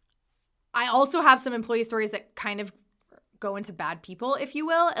also have some employee stories that kind of go into bad people, if you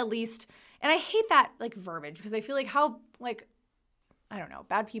will, at least. And I hate that like verbiage, because I feel like I don't know,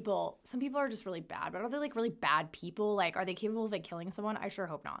 bad people, some people are just really bad, but are they like really bad people? Like, are they capable of like killing someone? I sure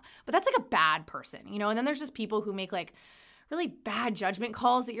hope not. But that's like a bad person, and then there's just people who make like really bad judgment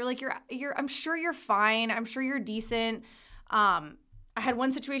calls that you're like, I'm sure you're fine. I'm sure you're decent. I had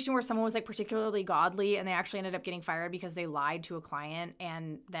one situation where someone was like particularly godly, and they actually ended up getting fired because they lied to a client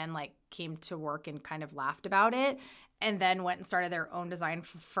and then like came to work and kind of laughed about it, and then went and started their own design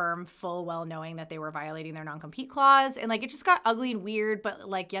firm, full well knowing that they were violating their non-compete clause. And like, it just got ugly and weird, but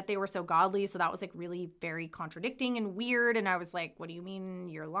like, yet they were so godly. So that was like really very contradicting and weird. And I was like, what do you mean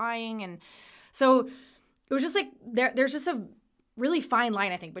you're lying? And so it was just like, there's just really fine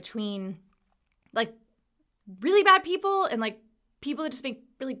line, I think, between like really bad people and like people that just make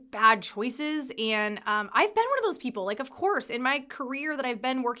really bad choices. And I've been one of those people. Like, of course, in my career that I've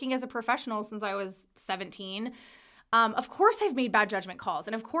been working as a professional since I was 17, of course I've made bad judgment calls.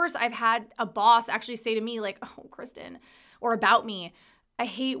 And of course I've had a boss actually say to me like, oh, Kristen, or about me, I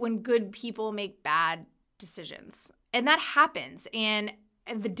hate when good people make bad decisions. And that happens. And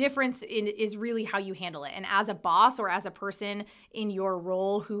the difference is really how you handle it. And as a boss or as a person in your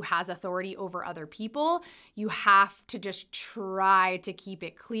role who has authority over other people, you have to just try to keep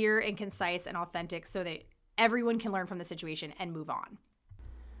it clear and concise and authentic so that everyone can learn from the situation and move on.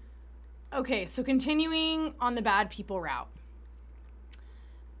 Okay, so continuing on the bad people route.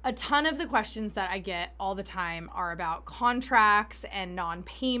 A ton of the questions that I get all the time are about contracts and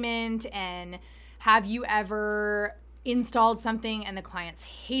non-payment, and have you ever installed something and the clients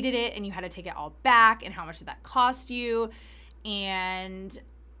hated it and you had to take it all back, and how much did that cost you? And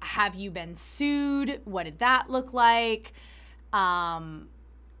have you been sued? What did that look like? Influencer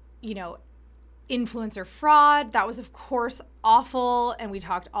fraud. That was, of course, awful. And we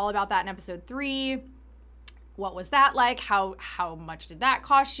talked all about that in episode 3. What was that like? How much did that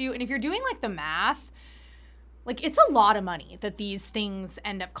cost you? And if you're doing like the math, like it's a lot of money that these things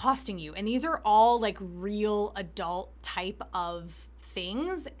end up costing you. And these are all like real adult type of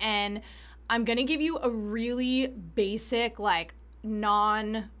things. And I'm going to give you a really basic, like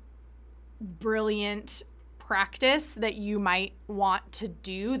non-brilliant practice that you might want to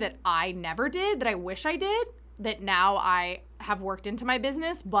do that I never did, that I wish I did, that now I have worked into my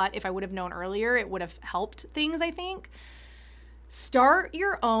business. But if I would have known earlier, it would have helped things, I think. Start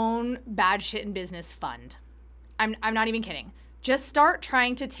your own bad shit in business fund. I'm not even kidding. Just start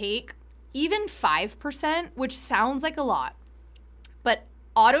trying to take even 5%, which sounds like a lot, but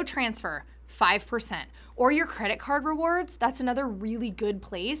auto transfer 5%, or your credit card rewards. That's another really good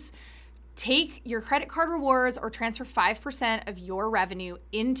place. Take your credit card rewards or transfer 5% of your revenue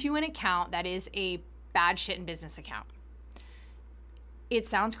into an account that is a bad shit in business account. It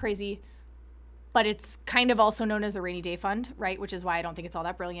sounds crazy, but it's kind of also known as a rainy day fund, right? Which is why I don't think it's all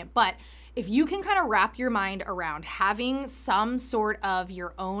that brilliant. But if you can kind of wrap your mind around having some sort of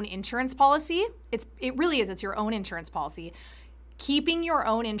your own insurance policy, it really is, it's your own insurance policy. Keeping your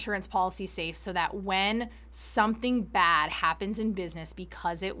own insurance policy safe so that when something bad happens in business,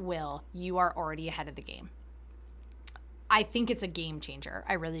 because it will, you are already ahead of the game. I think it's a game changer.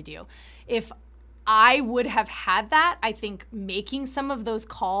 I really do. If I would have had that, I think making some of those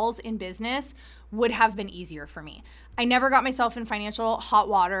calls in business would have been easier for me. I never got myself in financial hot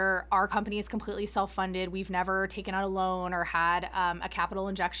water. Our company is completely self-funded. We've never taken out a loan or had a capital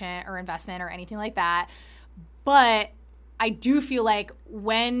injection or investment or anything like that. But I do feel like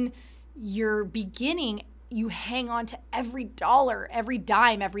when you're beginning, you hang on to every dollar, every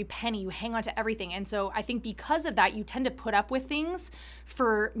dime, every penny. You hang on to everything. And so I think because of that, you tend to put up with things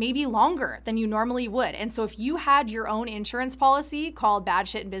for maybe longer than you normally would. And so if you had your own insurance policy called Bad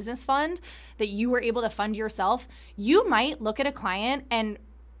Shit in Business Fund that you were able to fund yourself, you might look at a client and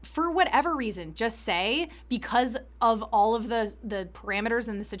for whatever reason, just say, because of all of the parameters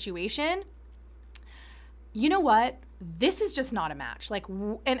in the situation, you know what? This is just not a match. Like,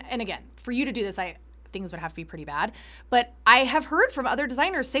 and again, for you to do this, things would have to be pretty bad. But I have heard from other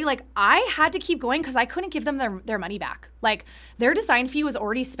designers say, like, I had to keep going because I couldn't give them their money back. Like, their design fee was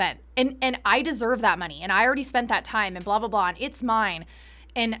already spent, and I deserve that money, and I already spent that time, and blah, blah, blah, and it's mine.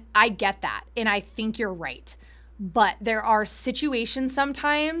 And I get that, and I think you're right. But there are situations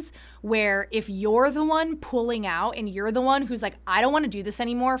sometimes where if you're the one pulling out and you're the one who's like, I don't want to do this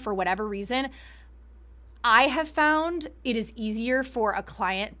anymore for whatever reason, I have found it is easier for a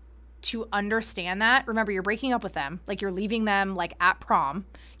client to understand that. Remember, you're breaking up with them. Like, you're leaving them like at prom.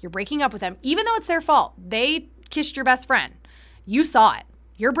 You're breaking up with them, even though it's their fault. They kissed your best friend. You saw it.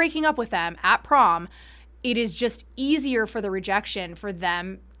 You're breaking up with them at prom. It is just easier for the rejection for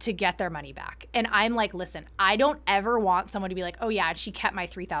them to get their money back. And I'm like, listen, I don't ever want someone to be like, oh yeah, she kept my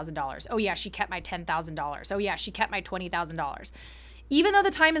 $3,000. Oh yeah, she kept my $10,000. Oh yeah, she kept my $20,000. Even though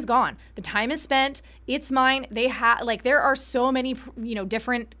the time is gone, the time is spent, it's mine. There are so many,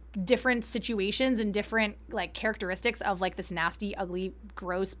 different situations and different like characteristics of like this nasty, ugly,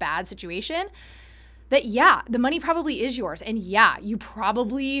 gross, bad situation that, yeah, the money probably is yours. And yeah, you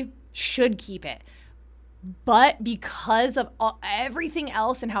probably should keep it. But because of everything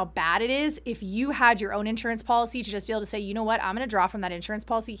else and how bad it is, if you had your own insurance policy to just be able to say, you know what, I'm going to draw from that insurance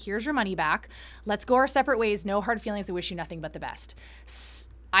policy. Here's your money back. Let's go our separate ways. No hard feelings. I wish you nothing but the best.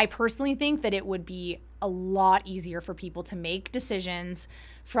 I personally think that it would be a lot easier for people to make decisions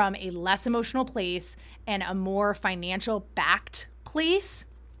from a less emotional place and a more financial backed place,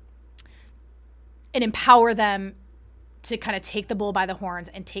 and empower them to kind of take the bull by the horns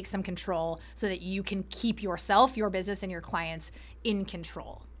and take some control so that you can keep yourself, your business, and your clients in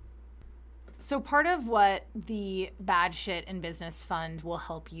control. So part of what the Bad Shit in Business Fund will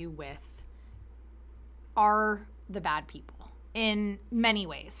help you with are the bad people in many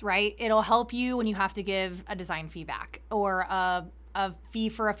ways, right? It'll help you when you have to give a design feedback or a fee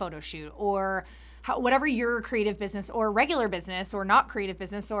for a photo shoot, or whatever your creative business or regular business or not creative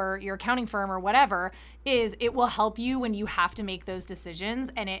business or your accounting firm or whatever is. It will help you when you have to make those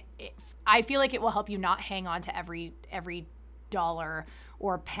decisions. And I feel like it will help you not hang on to every dollar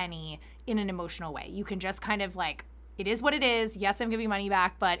or penny in an emotional way. You can just kind of like, it is what it is. Yes, I'm giving money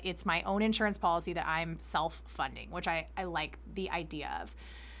back, but it's my own insurance policy that I'm self-funding, which I like the idea of.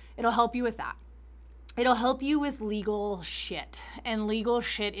 It'll help you with that. It'll help you with legal shit. And legal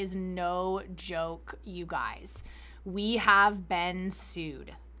shit is no joke, you guys. We have been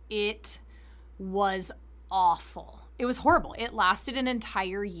sued. It was awful. It was horrible. It lasted an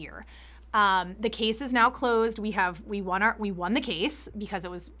entire year. The case is now closed. We won the case because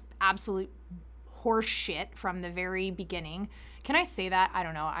it was absolute horse shit from the very beginning. Can I say that? I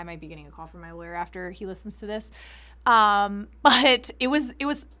don't know. I might be getting a call from my lawyer after he listens to this. But it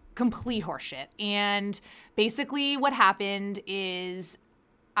was complete horseshit. And basically what happened is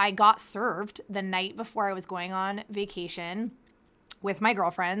I got served the night before I was going on vacation with my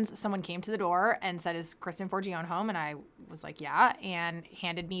girlfriends. Someone came to the door and said, "Is Kristen Forgione home?" And I was like, "Yeah," and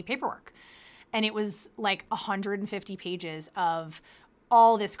handed me paperwork. And it was like 150 pages of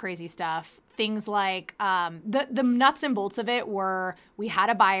all this crazy stuff. Things like the nuts and bolts of it were, we had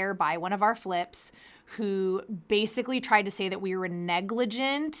a buyer buy one of our flips who basically tried to say that we were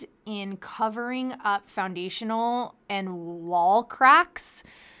negligent in covering up foundational and wall cracks,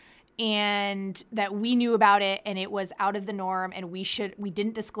 and that we knew about it and it was out of the norm, and we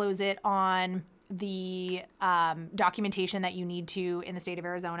didn't disclose it on the documentation that you need to in the state of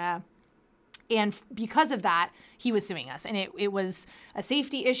Arizona. And because of that, he was suing us. And it was a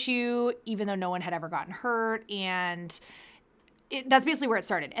safety issue, even though no one had ever gotten hurt. And that's basically where it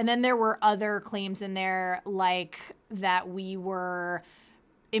started. And then there were other claims in there, like that we were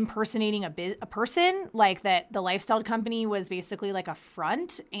impersonating a person, like that the Lifestyle company was basically like a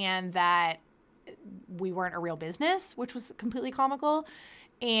front, and that we weren't a real business, which was completely comical.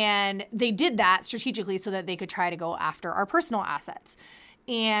 And they did that strategically so that they could try to go after our personal assets.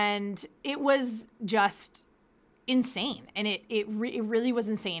 And it was just insane. And it really was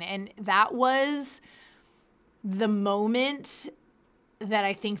insane. And that was the moment that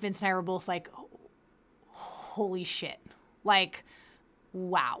I think Vince and I were both like, holy shit. Like,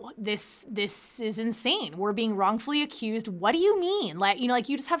 wow, this is insane. We're being wrongfully accused. What do you mean? Like,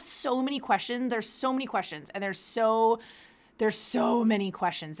 you just have so many questions. There's so many questions, and there's so many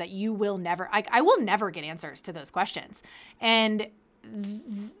questions that you will never, I will never get answers to those questions. And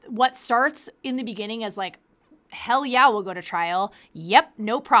what starts in the beginning as like, hell yeah, we'll go to trial. Yep,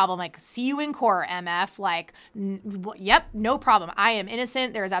 no problem. Like, see you in court, MF. Like, yep, no problem. I am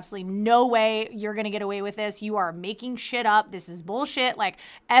innocent. There is absolutely no way you're going to get away with this. You are making shit up. This is bullshit. Like,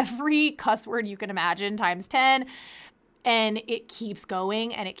 every cuss word you can imagine times 10. And it keeps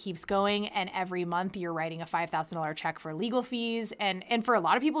going and it keeps going. And every month you're writing a $5,000 check for legal fees. And for a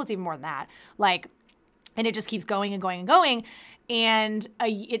lot of people, it's even more than that. Like, and it just keeps going and going and going. And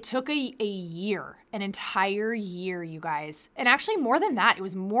it took a year, an entire year, you guys. And actually more than that, it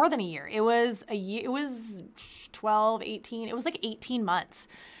was more than a year. It was 12, 18. It was like 18 months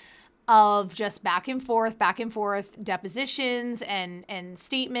of just back and forth, depositions and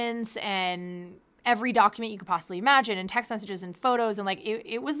statements and every document you could possibly imagine, and text messages and photos. And like,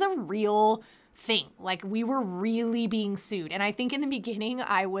 it was a real thing. Like, we were really being sued. And I think in the beginning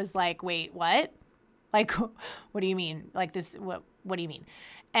I was like, wait, what? Like, what do you mean? Like this, what do you mean?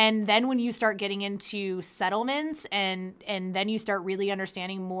 And then when you start getting into settlements and then you start really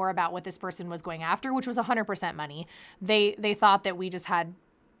understanding more about what this person was going after, which was 100% money. They thought that we just had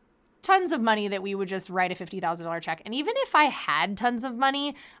tons of money, that we would just write a $50,000 check. And even if I had tons of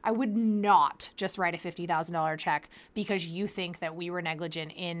money, I would not just write a $50,000 check because you think that we were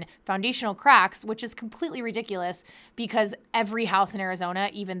negligent in foundational cracks, which is completely ridiculous, because every house in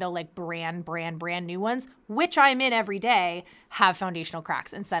Arizona, even though like brand new ones, which I'm in every day, have foundational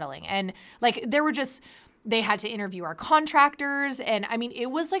cracks and settling. And like, they had to interview our contractors. And I mean,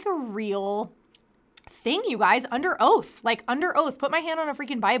 it was like a real thing, you guys, under oath, put my hand on a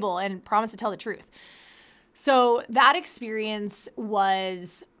freaking Bible and promise to tell the truth. So that experience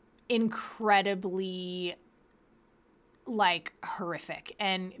was incredibly like horrific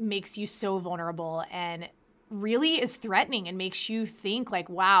and makes you so vulnerable and really is threatening and makes you think like,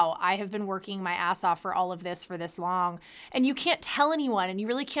 wow, I have been working my ass off for all of this for this long, and you can't tell anyone and you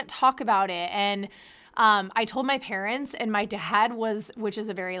really can't talk about it. And I told my parents, and my dad was, which is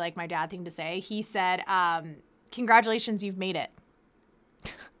a very like my dad thing to say, he said, congratulations, you've made it.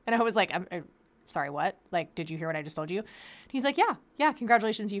 And I was like, I'm sorry, what? Like, did you hear what I just told you? And he's like, yeah,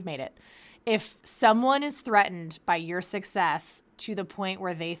 congratulations, you've made it. If someone is threatened by your success to the point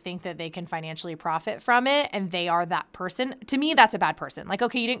where they think that they can financially profit from it and they are that person, to me, that's a bad person. Like,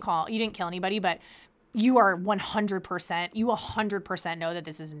 okay, you didn't kill anybody, but you are 100% know that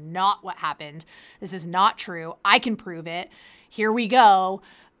this is not what happened. This is not true. I can prove it. Here we go.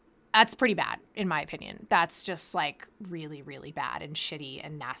 That's pretty bad, in my opinion. That's just like really, really bad and shitty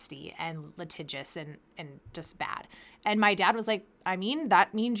and nasty and litigious and just bad. And my dad was like, I mean,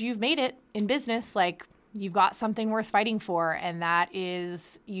 that means you've made it in business. Like, you've got something worth fighting for. And that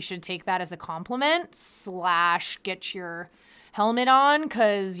is, you should take that as a compliment / get your helmet on,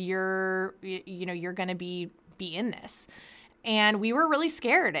 because you're going to be in this. And we were really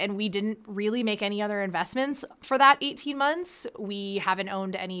scared, and we didn't really make any other investments for that 18 months. We haven't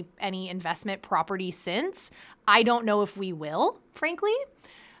owned any investment property since. I don't know if we will, frankly.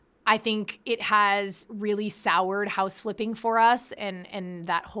 I think it has really soured house flipping for us and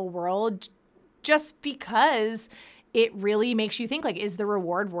that whole world, just because it really makes you think, like, is the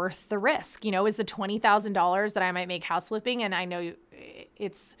reward worth the risk? You know, is the $20,000 that I might make house flipping? And I know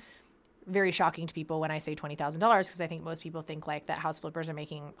it's very shocking to people when I say $20,000, because I think most people think like that house flippers are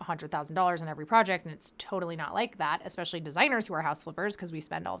making $100,000 on every project. And it's totally not like that, especially designers who are house flippers, because we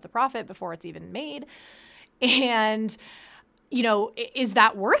spend all of the profit before it's even made. And, you know, is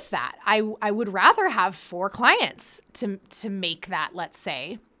that worth that? I would rather have 4 clients to make that, let's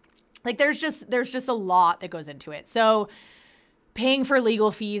say. Like, there's just a lot that goes into it. So paying for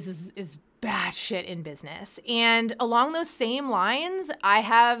legal fees is bad shit in business. And along those same lines,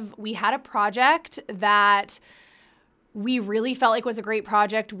 we had a project that we really felt like was a great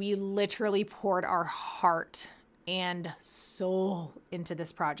project. We literally poured our heart and soul into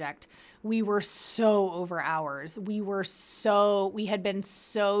this project. We were so over hours. We had been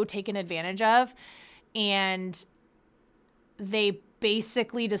so taken advantage of. And they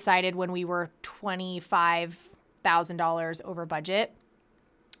basically decided when we were $25,000 over budget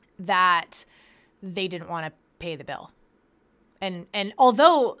that they didn't want to pay the bill. And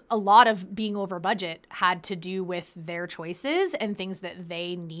although a lot of being over budget had to do with their choices and things that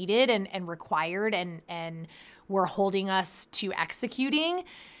they needed and required and were holding us to executing,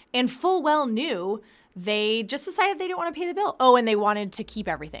 and full well knew, they just decided they didn't want to pay the bill. Oh, and they wanted to keep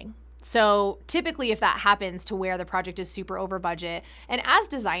everything. So typically if that happens to where the project is super over budget, and as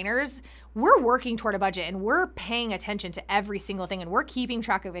designers, we're working toward a budget and we're paying attention to every single thing and we're keeping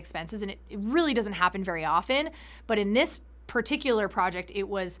track of expenses, and it really doesn't happen very often. But in this particular project, it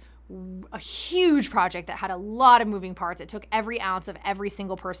was a huge project that had a lot of moving parts. It took every ounce of every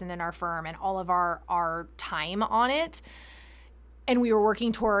single person in our firm and all of our time on it. And we were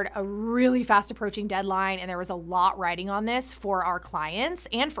working toward a really fast approaching deadline, and there was a lot riding on this for our clients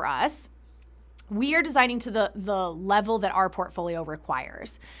and for us. We are designing to the level that our portfolio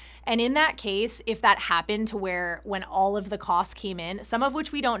requires. And in that case, if that happened to where when all of the costs came in, some of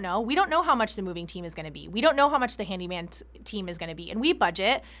which we don't know how much the moving team is going to be. We don't know how much the handyman team is going to be. And we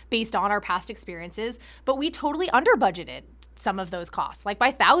budget based on our past experiences, but we totally under budgeted some of those costs, like by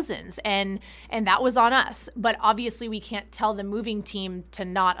thousands. And that was on us. But obviously we can't tell the moving team to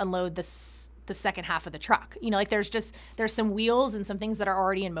not unload the second half of the truck. You know, like there's some wheels and some things that are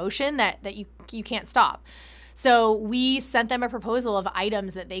already in motion that you can't stop. So we sent them a proposal of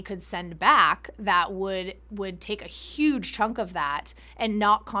items that they could send back that would take a huge chunk of that and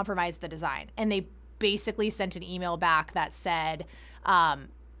not compromise the design. And they basically sent an email back that said,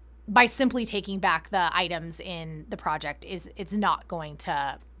 by simply taking back the items in the project, it's not going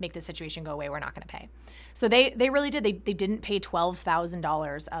to make the situation go away. We're not going to pay. So they really did. They didn't pay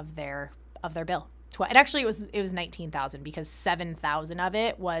 $12,000 of their bill. And actually, it was $19,000 because $7,000 of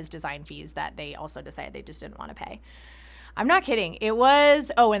it was design fees that they also decided they just didn't want to pay. I'm not kidding. It was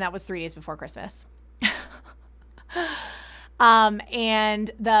and that was 3 days before Christmas.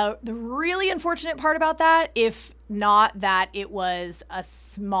 And the really unfortunate part about that, if not that it was a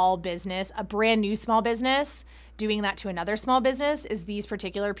small business, a brand new small business doing that to another small business, is these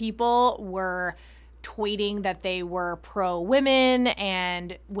particular people were tweeting that they were pro women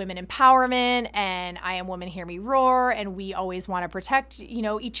and women empowerment and I am woman, hear me roar. And we always want to protect,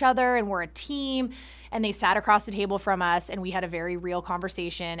 each other and we're a team. And they sat across the table from us and we had a very real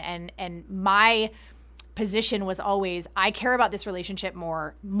conversation. And my position was always, I care about this relationship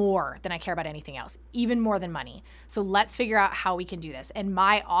more than I care about anything else, even more than money. So let's figure out how we can do this. And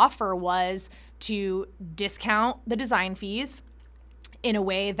my offer was to discount the design fees in a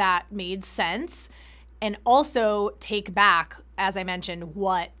way that made sense and also take back, as I mentioned,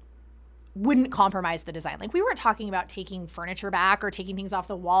 what wouldn't compromise the design. Like we weren't talking about taking furniture back or taking things off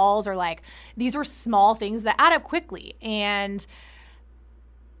the walls or these were small things that add up quickly. And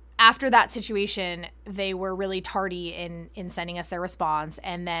after that situation, they were really tardy in sending us their response.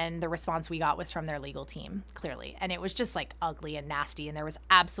 And then the response we got was from their legal team, clearly. And it was just ugly and nasty. And there was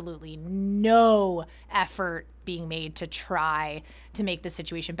absolutely no effort being made to try to make the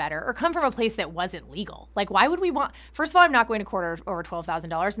situation better or come from a place that wasn't legal. Why would we want, first of all, I'm not going to court over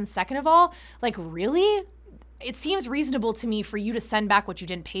 $12,000. And second of all, really? It seems reasonable to me for you to send back what you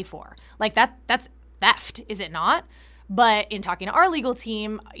didn't pay for. That's theft, is it not? But in talking to our legal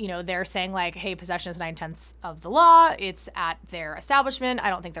team, they're saying hey, possession is 9/10 of the law. It's at their establishment. I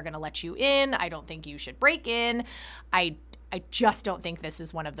don't think they're going to let you in. I don't think you should break in. I just don't think this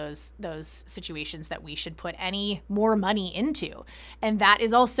is one of those situations that we should put any more money into. And that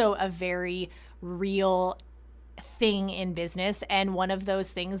is also a very real thing in business and one of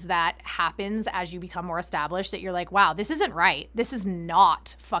those things that happens as you become more established that you're wow, this isn't right. This is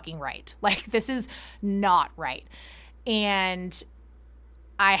not fucking right. This is not right. And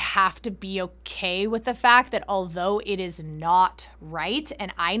I have to be okay with the fact that although it is not right,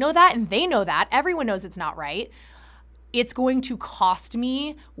 and I know that, and they know that, everyone knows it's not right, it's going to cost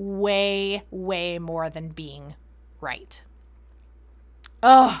me way, way more than being right.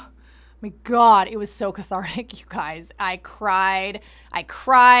 Oh my God, it was so cathartic, you guys. I cried.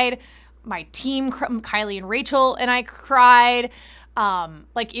 My team, Kylie and Rachel, and I cried.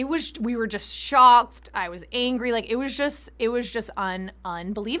 We were just shocked. I was angry. It was just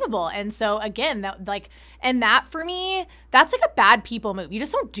unbelievable. And so again, that for me, that's a bad people move. You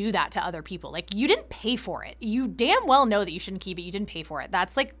just don't do that to other people. You didn't pay for it. You damn well know that you shouldn't keep it. You didn't pay for it.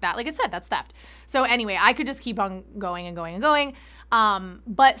 That's that, like I said, that's theft. So anyway, I could just keep on going and going and going.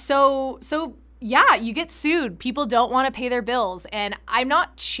 But so yeah, you get sued. People don't want to pay their bills. And I'm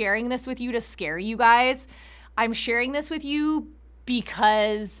not sharing this with you to scare you guys. I'm sharing this with you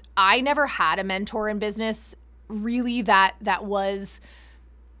because I never had a mentor in business really that was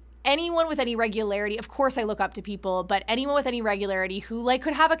anyone with any regularity. Of course I look up to people, but anyone with any regularity who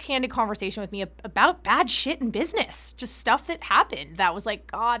could have a candid conversation with me about bad shit in business, just stuff that happened that was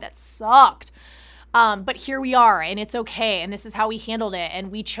God, that sucked. But here we are and it's okay. And this is how we handled it.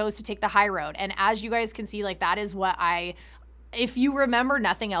 And we chose to take the high road. And as you guys can see, that is what if you remember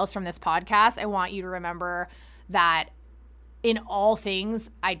nothing else from this podcast, I want you to remember that in all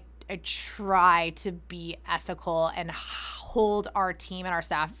things, I try to be ethical and hold our team and our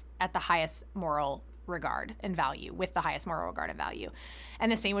staff at the highest moral regard and value, with the highest moral regard and value.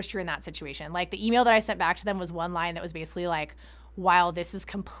 And the same was true in that situation. The email that I sent back to them was one line that was basically while this is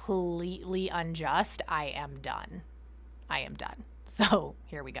completely unjust, I am done. So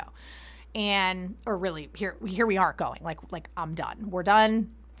here we go. Or really, here we are going. I'm done. We're done.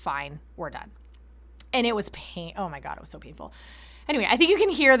 Fine. We're done. And it was pain. Oh my God, it was so painful. Anyway, I think you can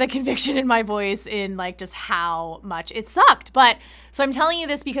hear the conviction in my voice in just how much it sucked. But so I'm telling you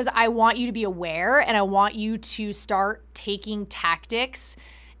this because I want you to be aware and I want you to start taking tactics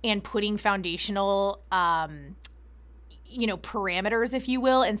and putting foundational, parameters, if you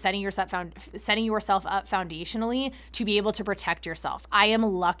will, and setting yourself up foundationally to be able to protect yourself. I am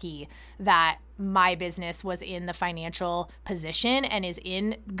lucky that my business was in the financial position and is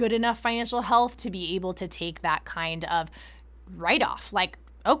in good enough financial health to be able to take that kind of write-off.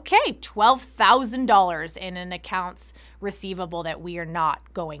 Okay, $12,000 in an accounts receivable that we are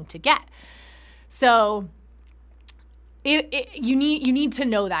not going to get. So you need to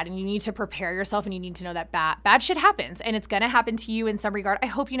know that, and you need to prepare yourself, and you need to know that bad shit happens, and it's going to happen to you in some regard. I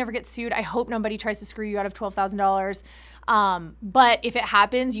hope you never get sued. I hope nobody tries to screw you out of $12,000. But if it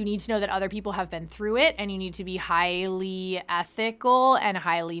happens, you need to know that other people have been through it, and you need to be highly ethical and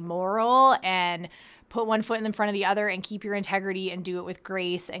highly moral and put one foot in front of the other and keep your integrity and do it with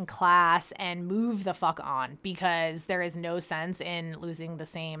grace and class and move the fuck on, because there is no sense in losing the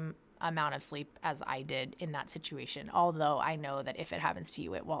same amount of sleep as I did in that situation. Although I know that if it happens to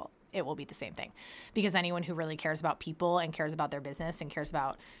you, it will be the same thing, because anyone who really cares about people and cares about their business and cares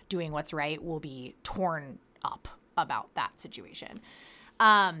about doing what's right will be torn up about that situation.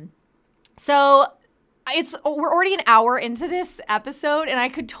 So we're already an hour into this episode and I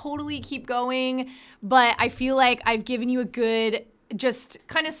could totally keep going, but I feel like I've given you a good, just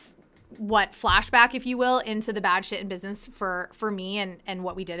kind of flashback, if you will, into the bad shit in business for me and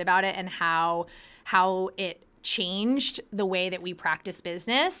what we did about it and how it changed the way that we practice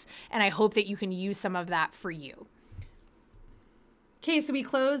business. And I hope that you can use some of that for you. Okay, so we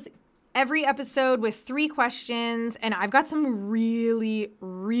close every episode with 3 questions, and I've got some really,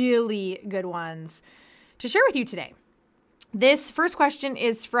 really good ones to share with you today. This first question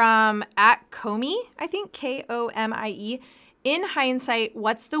is from @Comie, I think, Komie. In hindsight,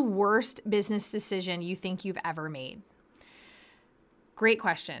 what's the worst business decision you think you've ever made? Great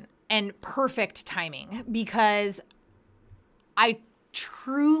question and perfect timing, because I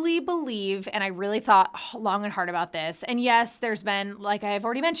truly believe, and I really thought long and hard about this. And yes, there's been, like I've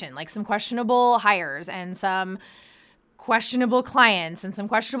already mentioned, like some questionable hires and some questionable clients and some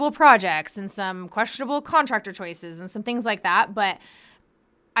questionable projects and some questionable contractor choices and some things like that. But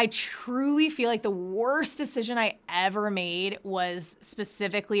I truly feel like the worst decision I ever made was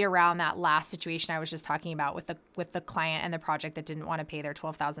specifically around that last situation I was just talking about with the client and the project that didn't want to pay their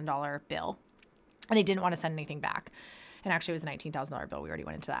 $12,000 bill. And they didn't want to send anything back. And actually it was a $19,000 bill. We already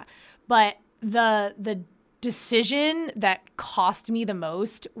went into that. But the decision that cost me the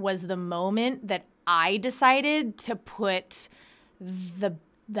most was the moment that I decided to put the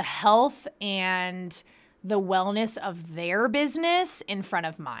health and the wellness of their business in front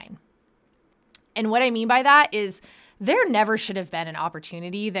of mine. And what I mean by that is there never should have been an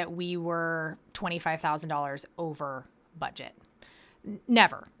opportunity that we were $25,000 over budget.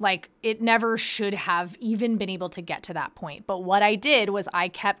 Never. Like, it never should have even been able to get to that point. But what I did was I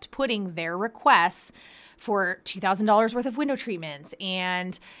kept putting their requests for $2,000 worth of window treatments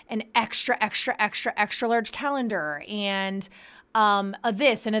and an extra large calendar and a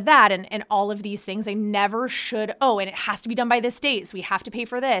this and a that and all of these things. I never should, and it has to be done by this date, so we have to pay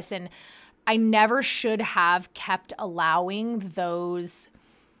for this. And I never should have kept allowing those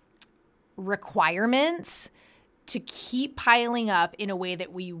requirements to keep piling up in a way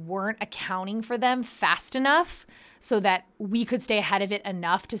that we weren't accounting for them fast enough so that we could stay ahead of it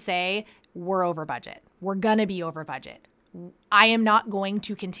enough to say, we're over budget. We're going to be over budget. I am not going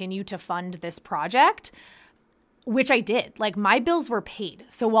to continue to fund this project, which I did. Like, my bills were paid.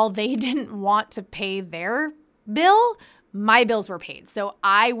 So while they didn't want to pay their bill, my bills were paid. So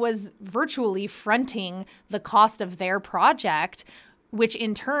I was virtually fronting the cost of their project, which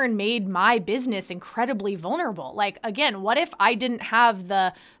in turn made my business incredibly vulnerable. Like, again, what if I didn't have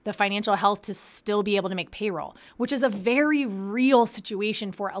the financial health to still be able to make payroll, which is a very real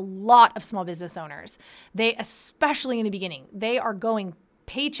situation for a lot of small business owners. They, especially in the beginning, they are going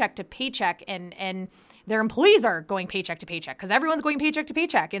paycheck to paycheck and their employees are going paycheck to paycheck because everyone's going paycheck to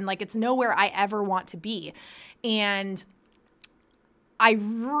paycheck. And like, it's nowhere I ever want to be. And I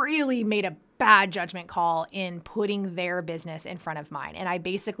really made a bad judgment call in putting their business in front of mine. And I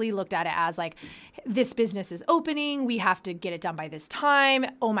basically looked at it as like, this business is opening. We have to get it done by this time.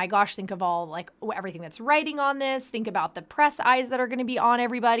 Oh my gosh, think of all like everything that's writing on this. Think about the press eyes that are going to be on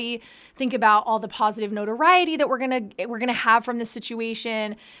everybody. Think about all the positive notoriety that we're going to have from this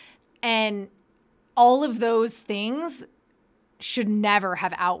situation. And all of those things should never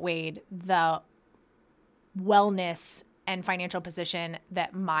have outweighed the wellness and financial position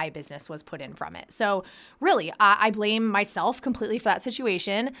that my business was put in from it. So really, I blame myself completely for that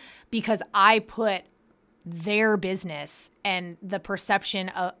situation because I put their business and the perception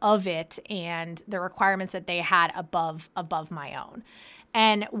of it and the requirements that they had above my own.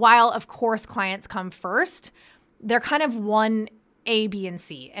 And while, of course, clients come first, they're kind of 1A, B, and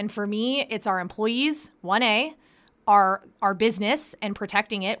C. And for me, it's our employees, 1A, our business and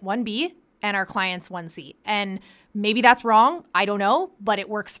protecting it, 1B, and our clients, 1C. And maybe that's wrong. I don't know, but it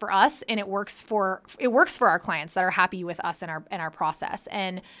works for us and it works for our clients that are happy with us and our process.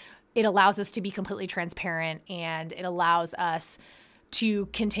 And it allows us to be completely transparent and it allows us to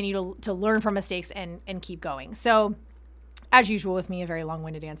continue to learn from mistakes and keep going. So as usual with me, a very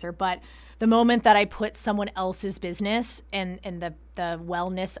long-winded answer, but the moment that I put someone else's business and the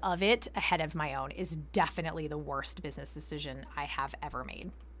wellness of it ahead of my own is definitely the worst business decision I have ever made.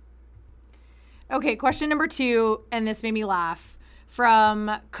 Okay, question number 2, and this made me laugh, from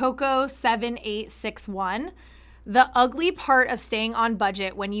Coco7861. The ugly part of staying on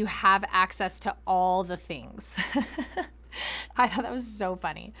budget when you have access to all the things. I thought that was so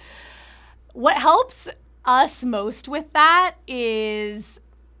funny. What helps us most with that is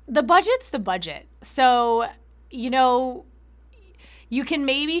the budget's the budget. So, you can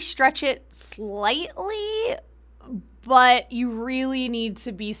maybe stretch it slightly, but you really need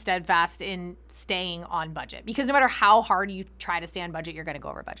to be steadfast in staying on budget, because no matter how hard you try to stay on budget, you're going to go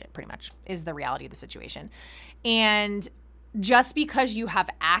over budget, pretty much, is the reality of the situation. And just because you have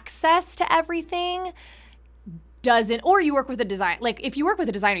access to everything doesn't, or you work with a design, like if you work with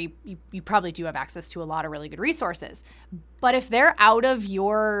a designer, you probably do have access to a lot of really good resources. But if they're out of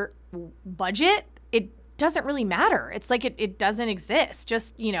your budget, it doesn't really matter. It's like it doesn't exist.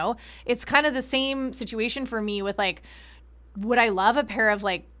 Just, it's kind of the same situation for me with like, would I love a pair of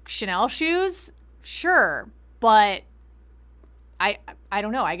like Chanel shoes? Sure. But I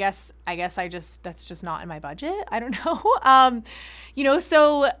don't know. I guess that's just not in my budget. I don't know.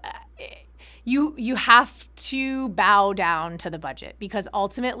 So you have to bow down to the budget, because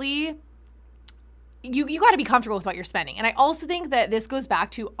ultimately you got to be comfortable with what you're spending. And I also think that this goes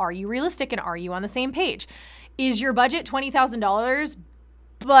back to, are you realistic and are you on the same page? Is your budget $20,000,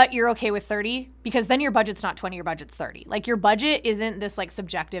 but you're okay with 30? Because then your budget's not 20, your budget's 30. Like, your budget isn't this like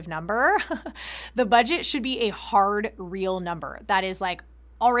subjective number. The budget should be a hard, real number that is like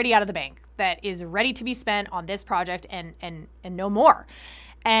already out of the bank, that is ready to be spent on this project and no more.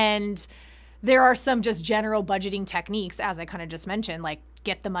 And there are some just general budgeting techniques, as I kind of just mentioned, like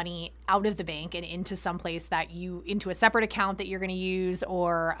get the money out of the bank and into someplace into a separate account that you're going to use,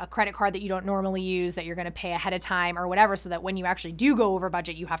 or a credit card that you don't normally use that you're going to pay ahead of time or whatever, so that when you actually do go over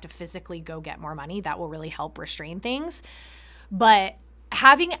budget, you have to physically go get more money. That will really help restrain things. But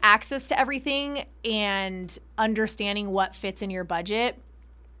having access to everything and understanding what fits in your budget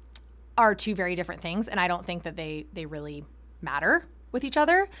are two very different things. And I don't think that they really matter with each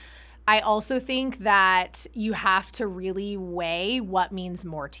other. I also think that you have to really weigh what means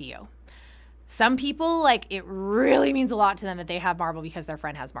more to you. Some people, like, it really means a lot to them that they have marble because their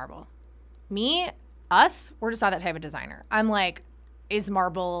friend has marble. We're just not that type of designer. I'm like, does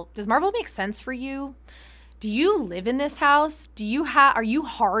marble make sense for you? Do you live in this house? Are you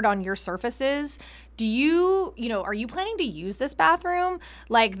hard on your surfaces? Are you planning to use this bathroom?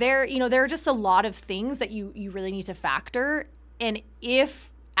 Like, there are just a lot of things that you really need to factor. And if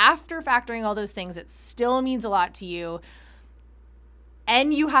after factoring all those things, it still means a lot to you,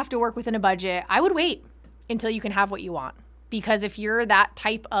 and you have to work within a budget, I would wait until you can have what you want. Because if you're that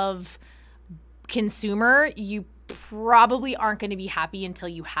type of consumer, you probably aren't going to be happy until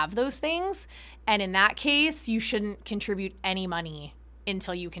you have those things. And in that case, you shouldn't contribute any money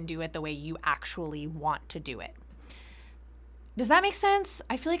until you can do it the way you actually want to do it. Does that make sense?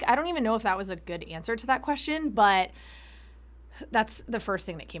 I feel like I don't even know if that was a good answer to that question, but that's the first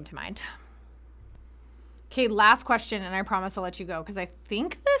thing that came to mind. Okay, last question, and I promise I'll let you go because I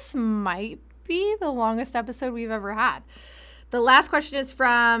think this might be the longest episode we've ever had. The last question is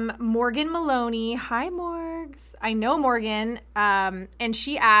from Morgan Maloney. Hi, Morgs. I know Morgan. And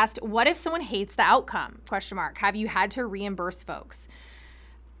she asked, what if someone hates the outcome? ? Have you had to reimburse folks?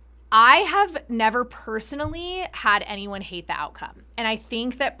 I have never personally had anyone hate the outcome. And I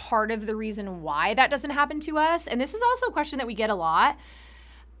think that part of the reason why that doesn't happen to us, and this is also a question that we get a lot,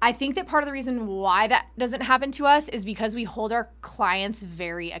 I think that part of the reason why that doesn't happen to us is because we hold our clients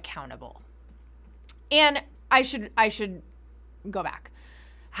very accountable. And I should go back.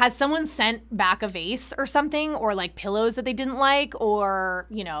 Has someone sent back a vase or something, or like pillows that they didn't like, or,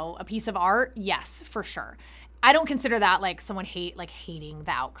 a piece of art? Yes, for sure. I don't consider that like someone hating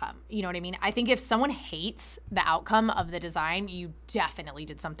the outcome. You know what I mean? I think if someone hates the outcome of the design, you definitely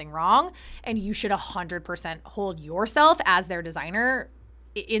did something wrong, and you should 100% hold yourself as their designer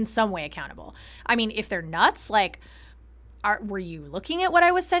in some way accountable. I mean, if they're nuts, were you looking at what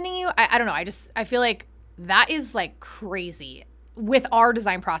I was sending you? I don't know. I feel like that is like crazy. With our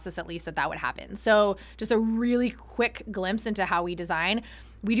design process, at least, that would happen. So just a really quick glimpse into how we design.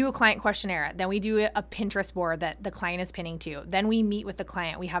 We do a client questionnaire. Then we do a Pinterest board that the client is pinning to. Then we meet with the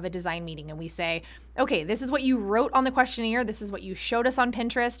client. We have a design meeting and we say, okay, this is what you wrote on the questionnaire. This is what you showed us on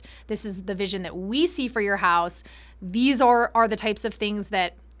Pinterest. This is the vision that we see for your house. These are the types of things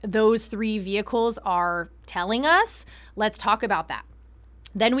that those 3 vehicles are telling us. Let's talk about that.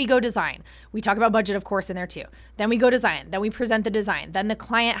 Then we go design. We talk about budget, of course, in there too. Then we go design. Then we present the design. Then the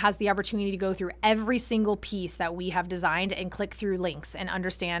client has the opportunity to go through every single piece that we have designed and click through links and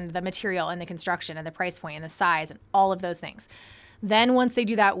understand the material and the construction and the price point and the size and all of those things. Then once they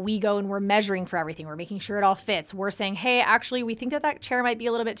do that, we go and we're measuring for everything. We're making sure it all fits. We're saying, hey, actually, we think that chair might be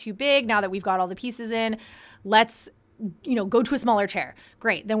a little bit too big now that we've got all the pieces in. Let's go to a smaller chair.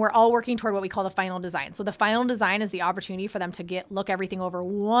 Great. Then we're all working toward what we call the final design. So the final design is the opportunity for them to look everything over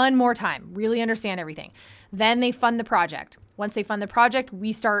one more time, really understand everything. Then they fund the project. Once they fund the project,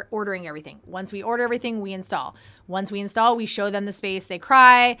 we start ordering everything. Once we order everything, we install. Once we install, we show them the space. They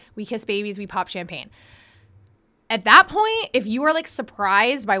cry, we kiss babies, we pop champagne. At that point, if you are like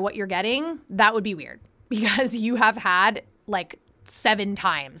surprised by what you're getting, that would be weird because you have had like 7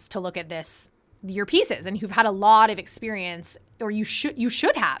 times to look at your pieces, and you've had a lot of experience, or you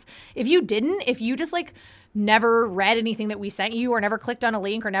should have. If you didn't, if you just like never read anything that we sent you, or never clicked on a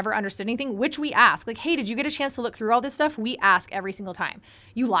link, or never understood anything, which we ask, like, hey, did you get a chance to look through all this stuff? We ask every single time.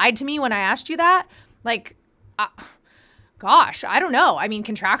 You lied to me when I asked you that. Like, gosh, I don't know. I mean,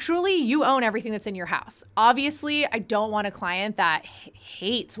 contractually, you own everything that's in your house. Obviously, I don't want a client that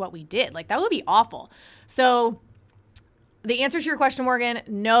hates what we did. Like, that would be awful. So the answer to your question, Morgan,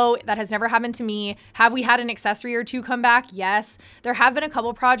 no, that has never happened to me. Have we had an accessory or 2 come back? Yes. There have been a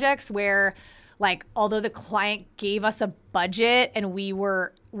couple projects where, like, although the client gave us a budget and we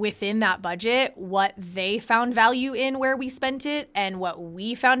were within that budget, what they found value in where we spent it and what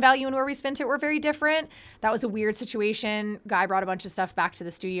we found value in where we spent it were very different. That was a weird situation. Guy brought a bunch of stuff back to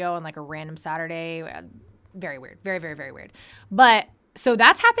the studio on like a random Saturday. Very weird. Very, very, very weird. But so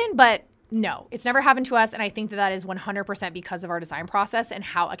that's happened, but no, it's never happened to us. And I think that is 100% because of our design process and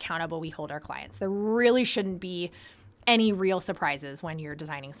how accountable we hold our clients. There really shouldn't be any real surprises when you're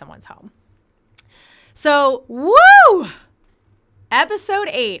designing someone's home. So, woo! Episode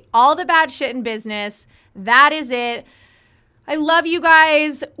 8, all the bad shit in business. That is it. I love you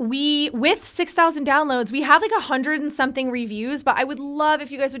guys. With 6,000 downloads, we have like 100 and something reviews, but I would love if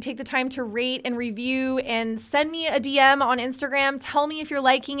you guys would take the time to rate and review and send me a DM on Instagram. Tell me if you're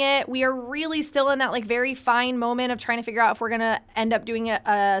liking it. We are really still in that like very fine moment of trying to figure out if we're going to end up doing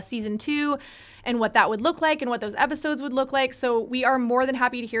a season 2 and what that would look like and what those episodes would look like. So we are more than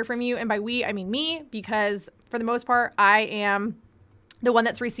happy to hear from you. And by we, I mean me, because for the most part, I am the one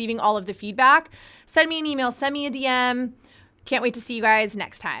that's receiving all of the feedback. Send me an email, send me a DM. Can't wait to see you guys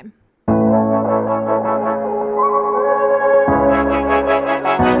next time.